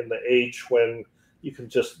 and in the age when you can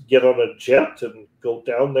just get on a jet and go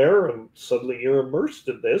down there and suddenly you're immersed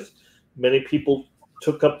in this, many people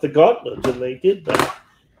took up the gauntlet, and they did that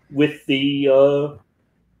with the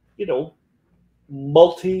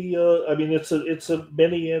I mean, it's a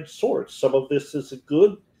many-edged sword. Some of this is a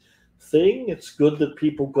good thing. It's good that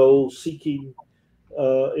people go seeking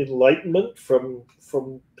enlightenment from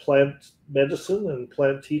plant medicine and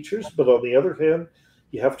plant teachers. But on the other hand,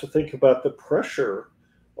 you have to think about the pressure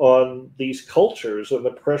on these cultures and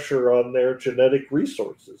the pressure on their genetic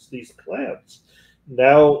resources, these plants.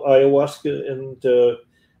 Now ayahuasca and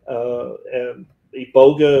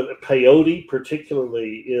iboga, peyote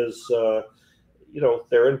particularly, is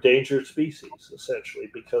they're endangered species essentially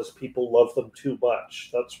because people love them too much.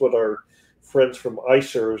 That's what our friends from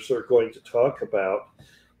ICERS are going to talk about.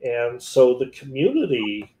 And so the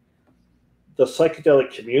community, the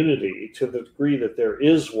psychedelic community, to the degree that there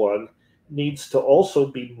is one, needs to also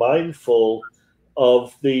be mindful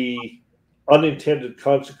of the unintended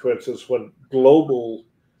consequences when global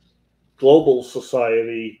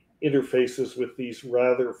society interfaces with these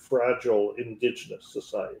rather fragile indigenous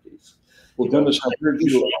societies. Well, Dennis, I heard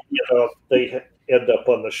they end up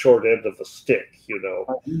on the short end of the stick,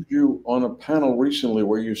 I heard you on a panel recently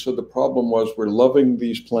where you said the problem was we're loving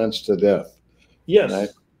these plants to death.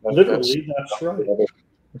 Yes, literally, that's right.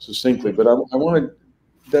 Succinctly, but I wanted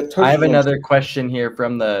that. I have another question here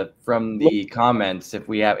from the comments, if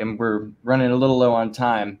we have, and we're running a little low on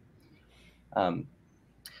time.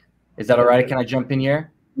 Is that all right? Can I jump in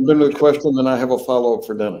here? Then the question, then I have a follow-up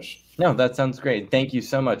for Dennis. No, that sounds great. Thank you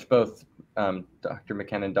so much, both Dr.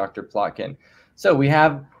 McKenna and Dr. Plotkin. So we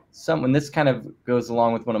have someone, this kind of goes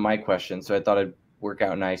along with one of my questions, so I thought it'd work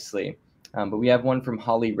out nicely. But we have one from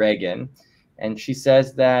Holly Reagan, and she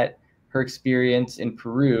says that her experience in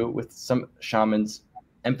Peru with some shamans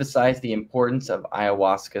emphasized the importance of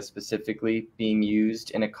ayahuasca specifically being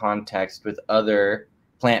used in a context with other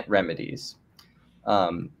plant remedies.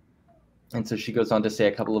 And so she goes on to say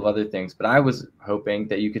a couple of other things, but I was hoping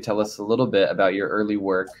that you could tell us a little bit about your early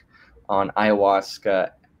work on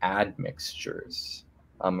ayahuasca admixtures,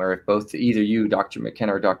 or if either you, Dr.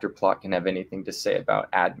 McKenna or Dr. Plotkin, have anything to say about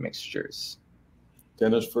admixtures.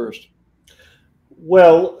 Dennis first.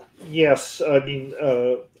 Well, yes. I mean,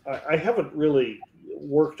 I haven't really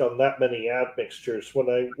worked on that many admixtures. When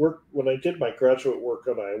I did my graduate work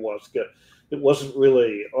on ayahuasca, it wasn't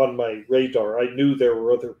really on my radar. I knew there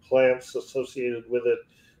were other plants associated with it,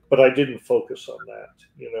 but I didn't focus on that.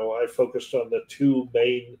 I focused on the two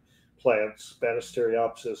main plants,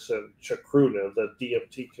 Banisteriopsis and Chacruna, the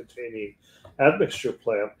DMT-containing admixture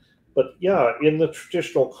plant. But yeah, in the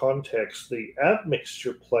traditional context, the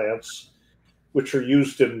admixture plants, which are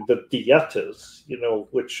used in the dietas,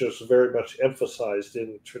 which is very much emphasized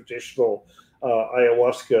in traditional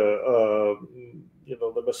ayahuasca,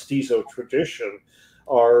 the mestizo tradition,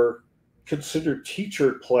 are considered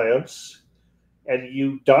teacher plants, and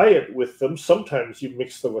you diet with them. Sometimes you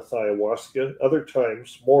mix them with ayahuasca. Other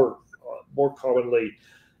times, more commonly,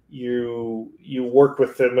 you work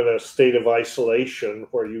with them in a state of isolation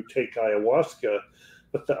where you take ayahuasca.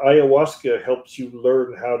 But the ayahuasca helps you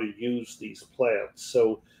learn how to use these plants.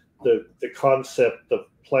 So the concept of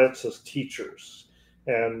plants as teachers,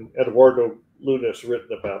 and Eduardo Luna has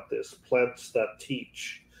written about this, plants that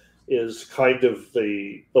teach, is kind of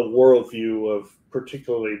the worldview of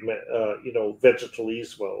particularly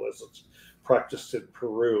vegetalismo as it's practiced in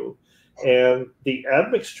Peru. And the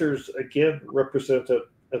admixtures, again, represent an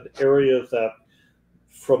area that,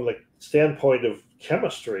 from the standpoint of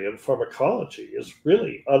chemistry and pharmacology, is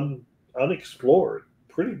really unexplored,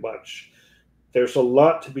 pretty much. There's a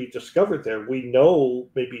lot to be discovered there. We know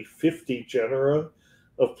maybe 50 genera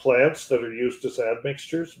of plants that are used as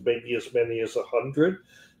admixtures, maybe as many as 100.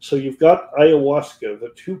 So you've got ayahuasca,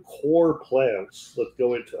 the two core plants that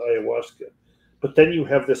go into ayahuasca. But then you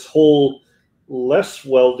have this whole less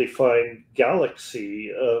well-defined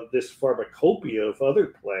galaxy, this pharmacopoeia of other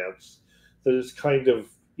plants that is kind of,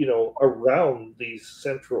 around these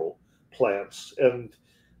central plants. And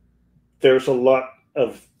there's a lot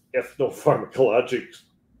of ethnopharmacologic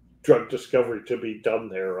drug discovery to be done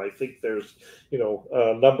there. I think there's,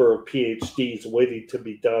 a number of PhDs waiting to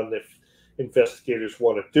be done if investigators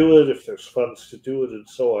want to do it, if there's funds to do it, and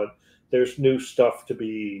so on. There's new stuff to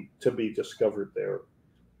be discovered there.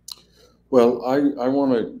 Well, I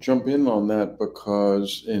want to jump in on that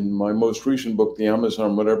because in my most recent book, The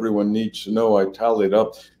Amazon, What Everyone Needs to Know, I tallied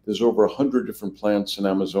up, there's over 100 different plants in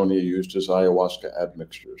Amazonia used as ayahuasca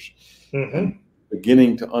admixtures. Mm-hmm. And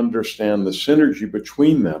beginning to understand the synergy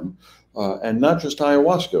between them, and not just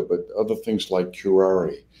ayahuasca, but other things like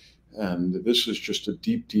curare. And this is just a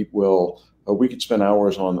deep, deep well. We could spend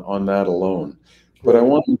hours on that alone. But I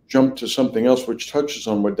want to jump to something else which touches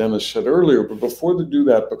on what Dennis said earlier. But before to do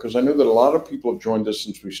that, because I know that a lot of people have joined us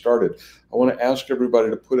since we started, I want to ask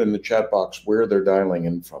everybody to put in the chat box where they're dialing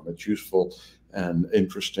in from. It's useful and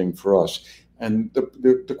interesting for us. And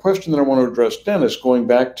the question that I want to address, Dennis, going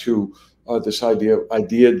back to this idea of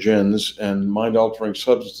ideogens and mind-altering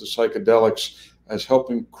substances, psychedelics, as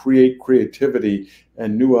helping create creativity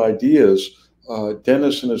and new ideas.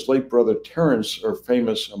 Dennis and his late brother Terence are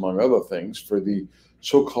famous, among other things, for the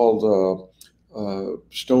so-called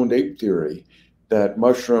stoned ape theory, that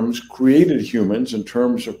mushrooms created humans in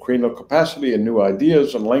terms of cranial capacity and new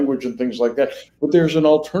ideas and language and things like that. But there's an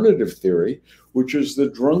alternative theory, which is the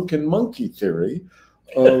drunken monkey theory,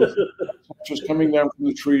 of just coming down from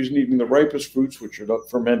the trees and eating the ripest fruits, which are not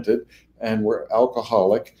fermented and were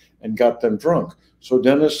alcoholic, and got them drunk. So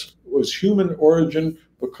Dennis, was human origin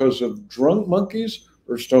because of drunk monkeys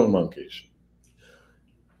or stone monkeys?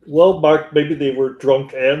 Well, Mark, maybe they were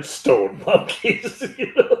drunk and stone monkeys.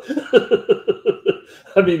 You know?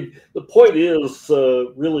 I mean, the point is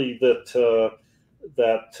really that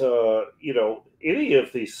you know, any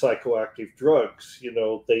of these psychoactive drugs, you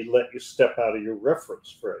know, they let you step out of your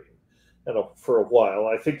reference frame, and for a while.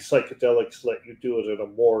 I think psychedelics let you do it in a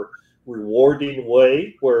more rewarding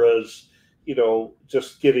way, whereas, you know,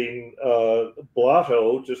 just getting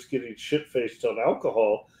blotto, just getting shit-faced on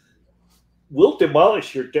alcohol will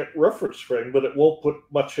demolish your reference frame, but it won't put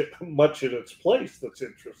much in its place that's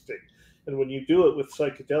interesting. And when you do it with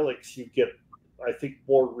psychedelics, you get, I think,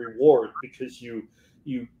 more reward, because you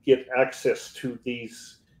get access to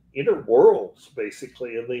these inner worlds,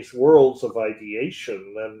 basically, and these worlds of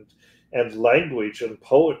ideation and language and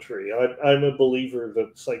poetry. I'm a believer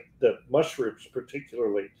that mushrooms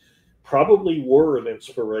particularly probably were an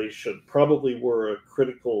inspiration, probably were a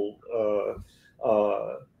critical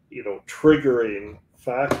you know, triggering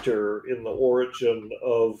factor in the origin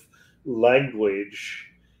of language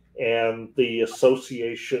and the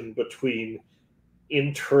association between you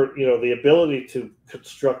know, the ability to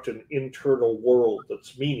construct an internal world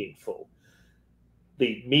that's meaningful,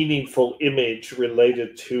 the meaningful image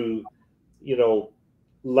related to, you know,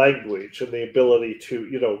 language, and the ability to,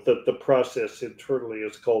 you know, the process internally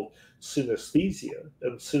is called synesthesia,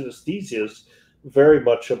 and synesthesia is very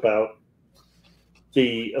much about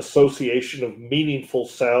the association of meaningful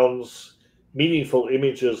sounds, meaningful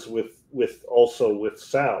images with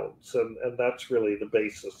sounds, and that's really the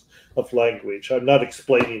basis of language. I'm not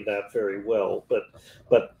explaining that very well,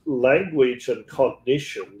 but language and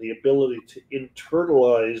cognition, the ability to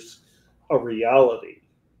internalize a reality,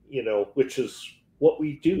 you know, which is what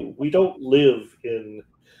we do. We don't live in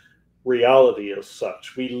reality as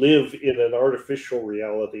such. We live in an artificial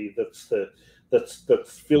reality that's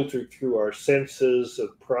filtered through our senses and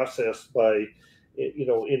processed by, you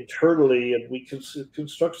know, internally, and we can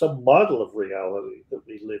construct a model of reality that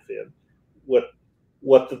we live in.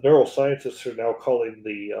 What the neuroscientists are now calling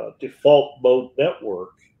the default mode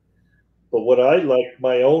network. But what I like,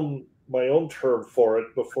 my own term for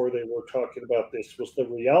it before they were talking about this, was the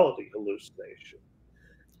reality hallucination.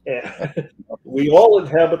 And we all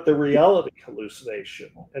inhabit the reality hallucination.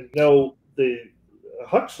 And no,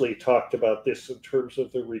 Huxley talked about this in terms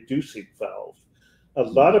of the reducing valve. A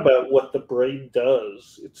lot about what the brain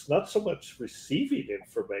does. It's not so much receiving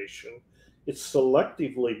information, it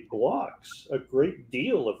selectively blocks a great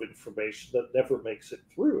deal of information that never makes it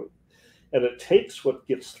through. And it takes what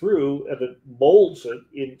gets through and it molds it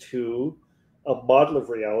into a model of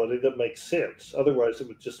reality that makes sense. Otherwise, it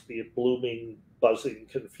would just be a blooming, buzzing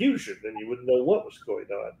confusion, and you wouldn't know what was going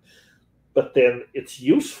on. But then it's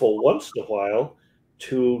useful once in a while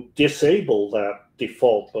to disable that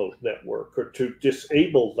default mode network, or to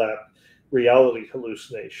disable that reality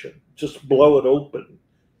hallucination. Just blow it open,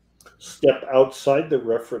 step outside the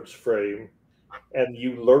reference frame, and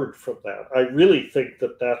you learn from that. I really think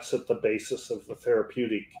that that's at the basis of the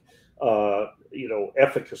therapeutic you know,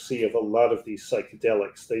 efficacy of a lot of these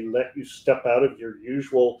psychedelics. They let you step out of your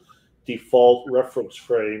usual default reference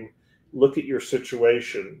frame, look at your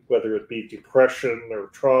situation, whether it be depression or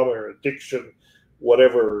trauma or addiction,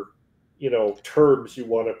 whatever, you know, terms you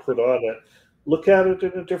want to put on it, look at it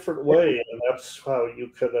in a different way, and that's how you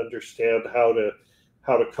can understand how to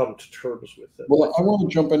come to terms with it. Well, I want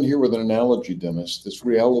to jump in here with an analogy, Dennis, this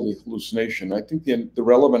reality hallucination. I think the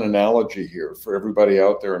relevant analogy here for everybody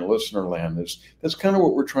out there in listener land is that's kind of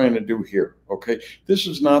what we're trying to do here, okay? This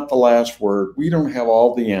is not the last word. We don't have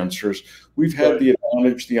all the answers. We've had the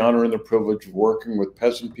advantage, the honor, and the privilege of working with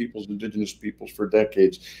peasant peoples, indigenous peoples for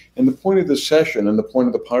decades. And the point of this session and the point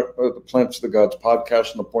of the Plants of the Gods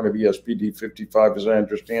podcast and the point of ESPD 55, as I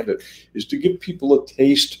understand it, is to give people a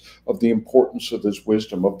taste of the importance of this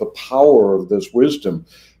wisdom, of the power of this wisdom,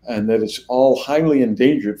 and that it's all highly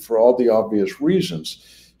endangered for all the obvious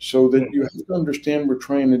reasons. So that you have to understand we're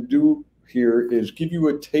trying to do here is give you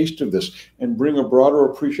a taste of this and bring a broader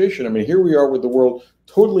appreciation. I mean, here we are with the world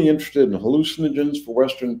totally interested in hallucinogens for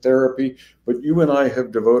Western therapy, but you and I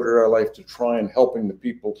have devoted our life to try and helping the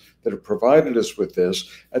people that have provided us with this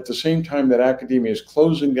at the same time that academia is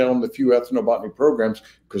closing down the few ethnobotany programs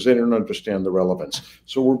because they don't understand the relevance.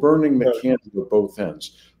 So we're burning the candle at both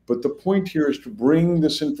ends. But the point here is to bring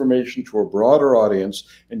this information to a broader audience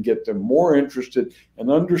and get them more interested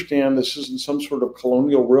and understand this isn't some sort of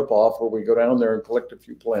colonial ripoff where we go down there and collect a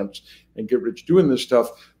few plants and get rich doing this stuff,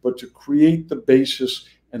 but to create the basis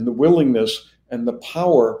and the willingness and the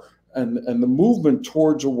power and the movement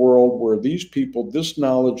towards a world where these people, this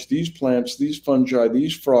knowledge, these plants, these fungi,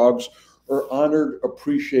 these frogs are honored,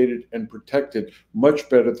 appreciated, and protected much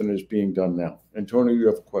better than is being done now. Antonio, you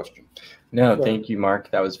have a question. No, thank you, Mark.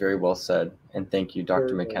 That was very well said. And thank you,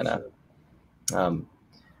 Dr. McKenna. I'm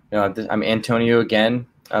Antonio again.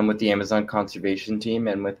 I'm with the Amazon Conservation Team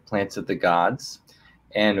and with Plants of the Gods.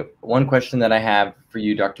 And one question that I have for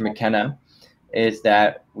you, Dr. McKenna, is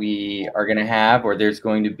that we are going to have, or there's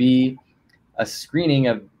going to be a screening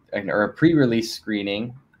of, or a pre-release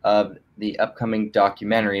screening of the upcoming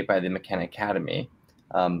documentary by the McKenna Academy,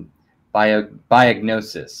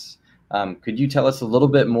 Biognosis. Could you tell us a little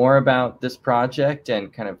bit more about this project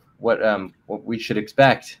and kind of what we should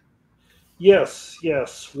expect? Yes.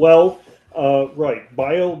 Well, right,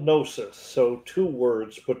 biognosis. So two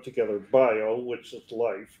words put together: bio, which is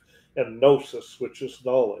life, and gnosis, which is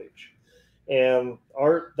knowledge. And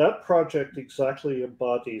that project exactly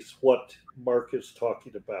embodies what Mark is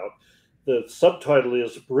talking about. The subtitle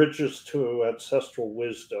is Bridges to Ancestral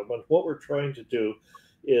Wisdom, and what we're trying to do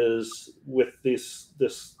is with this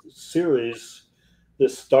series,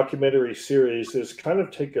 this documentary series, is kind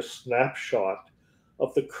of take a snapshot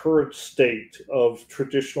of the current state of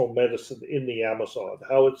traditional medicine in the Amazon,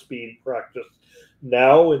 how it's being practiced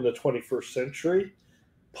now in the 21st century,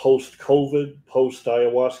 post-COVID,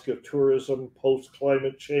 post-ayahuasca tourism,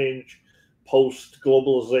 post-climate change,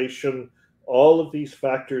 post-globalization, all of these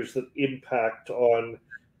factors that impact on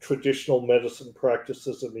traditional medicine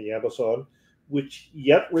practices in the Amazon, which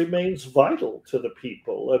yet remains vital to the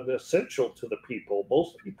people and essential to the people.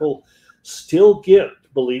 Most people still get,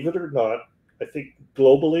 believe it or not, I think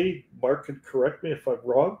globally, Mark can correct me if I'm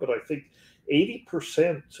wrong, but I think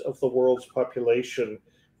 80% of the world's population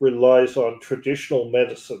relies on traditional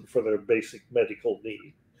medicine for their basic medical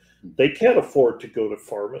need. They can't afford to go to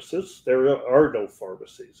pharmacists. There are no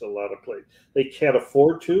pharmacies, a lot of places. They can't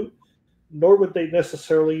afford to, nor would they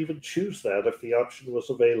necessarily even choose that if the option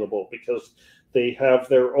was available, because they have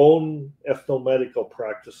their own ethnomedical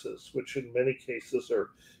practices, which in many cases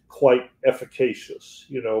are quite efficacious,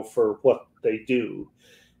 for what they do.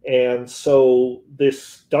 And so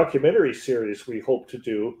this documentary series we hope to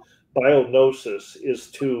do, Biognosis,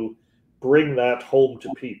 is to bring that home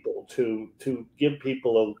to people, to give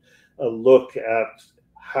people a look at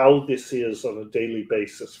how this is on a daily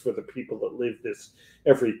basis for the people that live this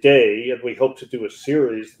every day. And we hope to do a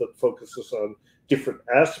series that focuses on different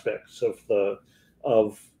aspects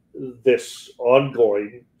of this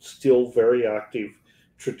ongoing, still very active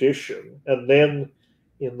tradition. And then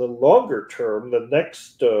in the longer term, the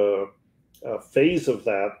next phase of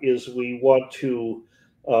that is we want to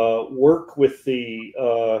work with the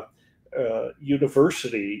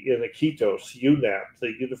university in Iquitos, UNAP,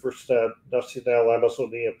 the Universidad Nacional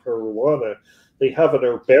Amazonia Peruana. They have an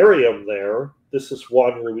herbarium there. This is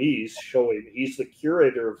Juan Ruiz showing, he's the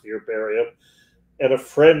curator of the herbarium, and a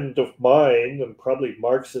friend of mine, and probably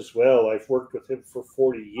Mark's as well. I've worked with him for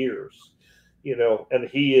 40 years, and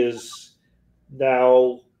he is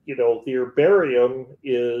now, the herbarium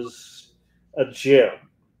is a gem.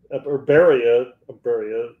 Herbaria,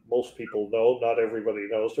 most people know, not everybody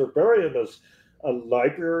knows. Herbarium is a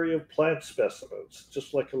library of plant specimens,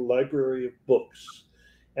 just like a library of books.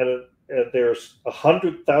 And there's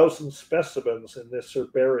 100,000 specimens in this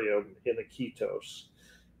herbarium in Iquitos.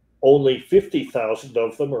 Only 50,000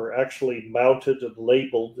 of them are actually mounted and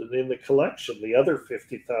labeled and in the collection. The other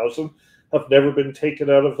 50,000 have never been taken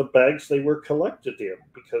out of the bags they were collected in,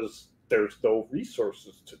 because there's no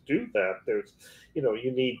resources to do that. There's,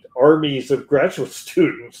 you need armies of graduate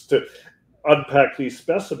students to unpack these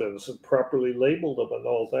specimens and properly label them and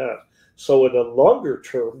all that. So in a longer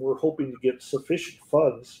term, we're hoping to get sufficient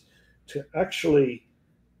funds to actually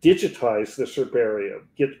digitize this herbarium,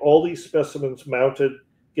 get all these specimens mounted,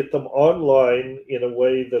 get them online in a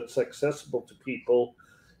way that's accessible to people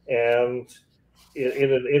and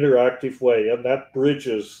in an interactive way. And that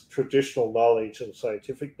bridges traditional knowledge and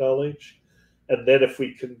scientific knowledge. And then if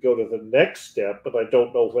we can go to the next step, but I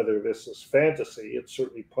don't know whether this is fantasy, it's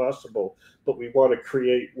certainly possible, but we want to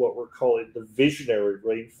create what we're calling the visionary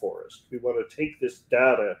rainforest. We want to take this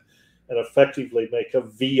data and effectively make a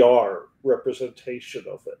VR representation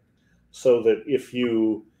of it, so that if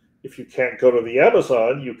you can't go to the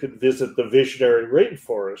Amazon, you can visit the visionary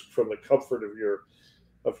rainforest from the comfort of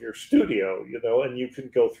your studio, you know, and you can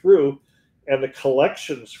go through, and the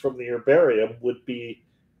collections from the herbarium would be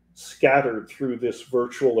scattered through this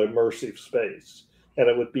virtual immersive space, and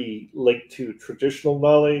it would be linked to traditional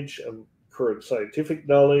knowledge and current scientific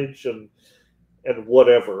knowledge and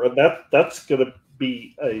whatever. And that's going to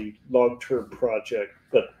be a long-term project,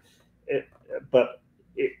 but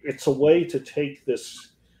it's a way to take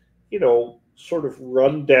this, you know, sort of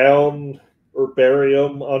rundown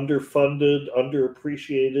herbarium, underfunded,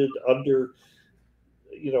 underappreciated,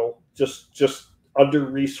 just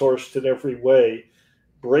under-resourced in every way,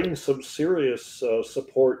 bring some serious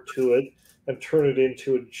support to it and turn it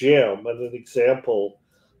into a gem and an example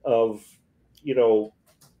of, you know,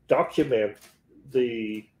 document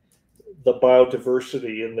the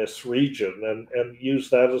biodiversity in this region and use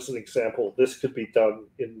that as an example. This could be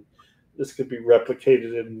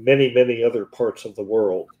replicated in many, many other parts of the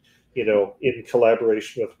world, you know, in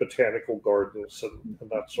collaboration with botanical gardens and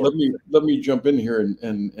that sort of thing. Let me jump in here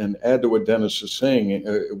and add to what Dennis is saying.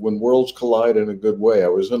 When worlds collide in a good way, I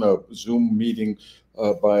was in a Zoom meeting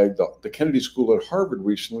by the Kennedy School at Harvard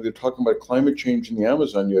recently. They're talking about climate change in the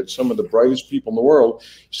Amazon. You had some of the brightest people in the world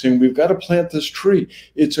saying, we've got to plant this tree.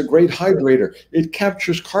 It's a great hydrator. It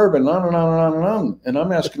captures carbon, on and on and on and on. And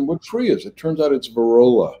I'm asking, what tree is it? It turns out it's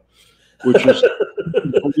Varroa, which is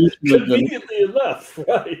conveniently enough,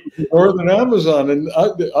 right? Northern Amazon. And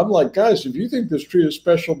I'm like, guys, if you think this tree is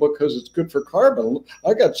special because it's good for carbon,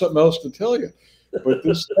 I got something else to tell you. But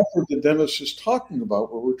this effort that Dennis is talking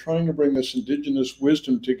about, where we're trying to bring this indigenous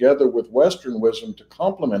wisdom together with Western wisdom to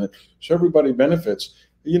complement it so everybody benefits.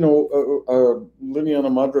 You know,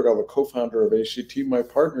 Liliana Madrigal, the co-founder of ACT, my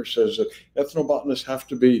partner, says that ethnobotanists have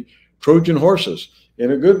to be Trojan horses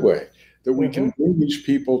in a good way, that we can bring these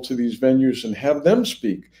people to these venues and have them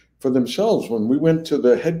speak for themselves. When we went to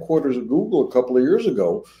the headquarters of Google a couple of years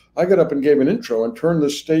ago, I got up and gave an intro and turned the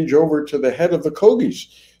stage over to the head of the Kogis,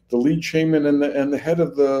 the lead shaman and the head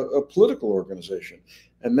of the political organization.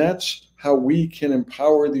 And that's how we can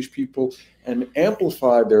empower these people and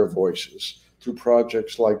amplify their voices through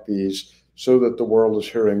projects like these so that the world is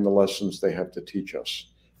hearing the lessons they have to teach us.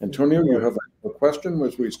 Antonio, you have a question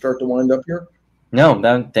as we start to wind up here?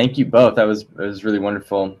 No, thank you both. It was really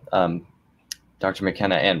wonderful. Dr.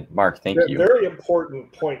 McKenna and Mark, thank you. Very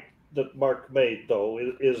important point that Mark made, though,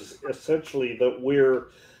 is essentially that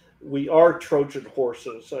we are Trojan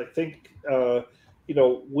horses. I think, you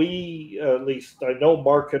know, at least I know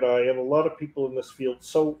Mark and I and a lot of people in this field.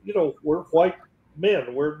 So, you know, we're white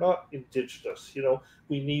men. We're not indigenous. You know,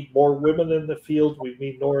 we need more women in the field. We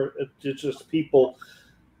need more indigenous people.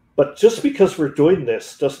 But just because we're doing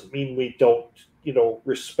this doesn't mean we don't, you know,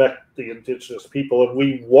 respect the indigenous people. And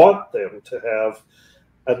we want them to have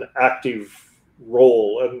an active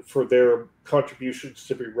role and for their contributions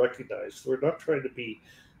to be recognized. We're not trying to be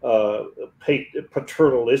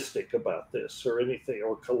paternalistic about this or anything,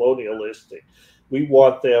 or colonialistic. We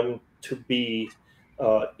want them to be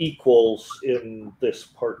equals in this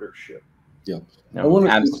partnership. Yeah, no, I want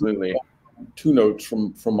to absolutely. Two notes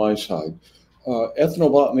from my side.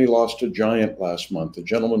 Ethnobotany lost a giant last month, a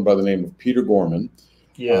gentleman by the name of Peter Gorman.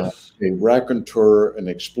 Yes. A raconteur, an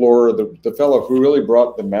explorer, the fellow who really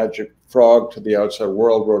brought the magic frog to the outside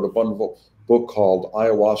world, wrote a wonderful book called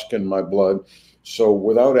Ayahuasca in My Blood. So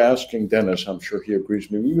without asking Dennis, I'm sure he agrees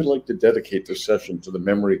with me, we would like to dedicate this session to the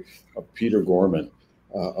memory of Peter Gorman,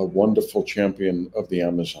 a wonderful champion of the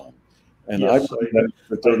Amazon. And yes,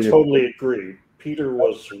 I totally agree. Peter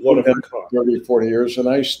was one of a kind. 30, 40 years, and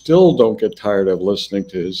I still don't get tired of listening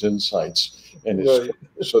to his insights and his stories.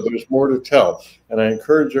 So there's more to tell. And I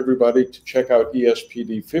encourage everybody to check out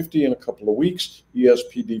ESPD 50 in a couple of weeks,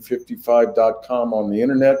 ESPD55.com on the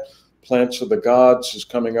internet. Plants of the Gods is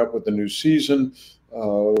coming up with a new season,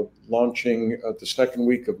 launching the second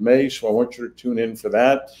week of May. So I want you to tune in for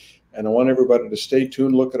that. And I want everybody to stay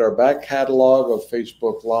tuned, look at our back catalog of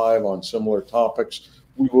Facebook Live on similar topics.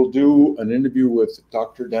 We will do an interview with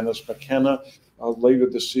Dr. Dennis McKenna later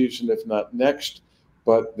this season, if not next.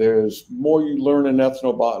 but there's more you learn in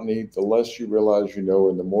ethnobotany, the less you realize you know,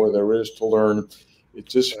 and the more there is to learn.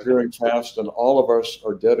 It's disappearing fast, and all of us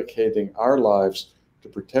are dedicating our lives to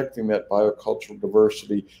protecting that biocultural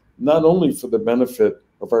diversity, not only for the benefit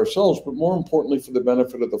of ourselves, but more importantly for the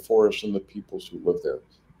benefit of the forest and the peoples who live there.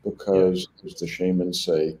 Because, as the shamans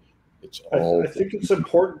say, it's all... I think it's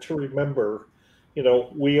important to remember, you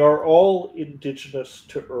know, we are all indigenous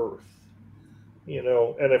to Earth, you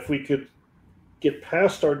know, and if we could get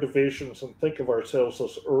past our divisions and think of ourselves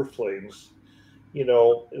as Earthlings, you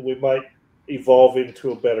know, we might evolve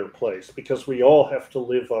into a better place, because we all have to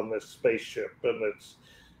live on this spaceship, and it's,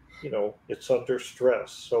 you know, it's under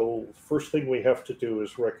stress. So first thing we have to do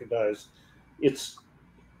is recognize it's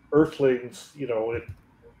Earthlings, you know,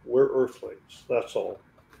 we're Earthlings, that's all.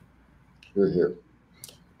 You're here.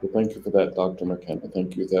 Well, thank you for that, Dr. McKenna.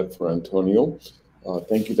 Thank you for that for Antonio.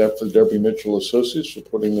 Thank you that for Debbie Mitchell Associates for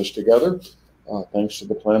putting this together. Thanks to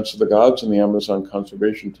the Plants of the Gods and the Amazon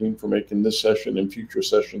Conservation Team for making this session and future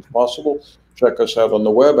sessions possible. Check us out on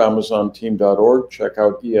the web, amazonteam.org. Check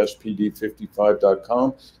out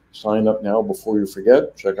ESPD55.com. Sign up now before you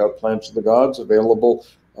forget. Check out Plants of the Gods, available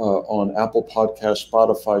on Apple Podcasts,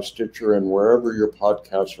 Spotify, Stitcher, and wherever your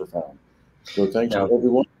podcasts are found. So thanks to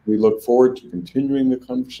everyone. We look forward to continuing the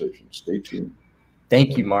conversation. Stay tuned.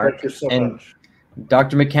 Thank you, Mark. Thank you so much.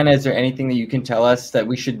 Dr. McKenna, is there anything that you can tell us that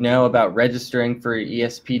we should know about registering for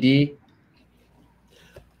ESPD?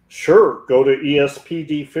 Sure. Go to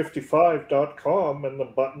ESPD55.com and the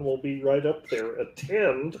button will be right up there.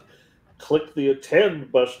 Attend. Click the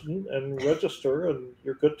attend button and register, and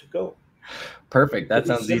you're good to go. Perfect. That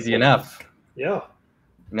sounds easy enough. Yeah.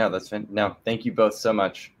 No, no. Thank you both so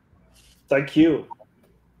much. Thank you.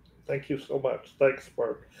 Thank you so much. Thanks,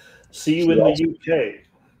 Mark. See you in the UK.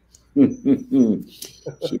 See you in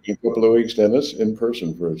a couple of weeks, Dennis, in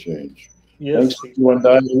person for a change. Yes. Thanks to everyone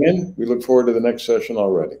dialing in. We look forward to the next session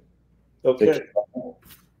already. Okay.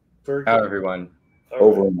 Very good. Ciao, everyone.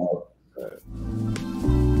 Over and out.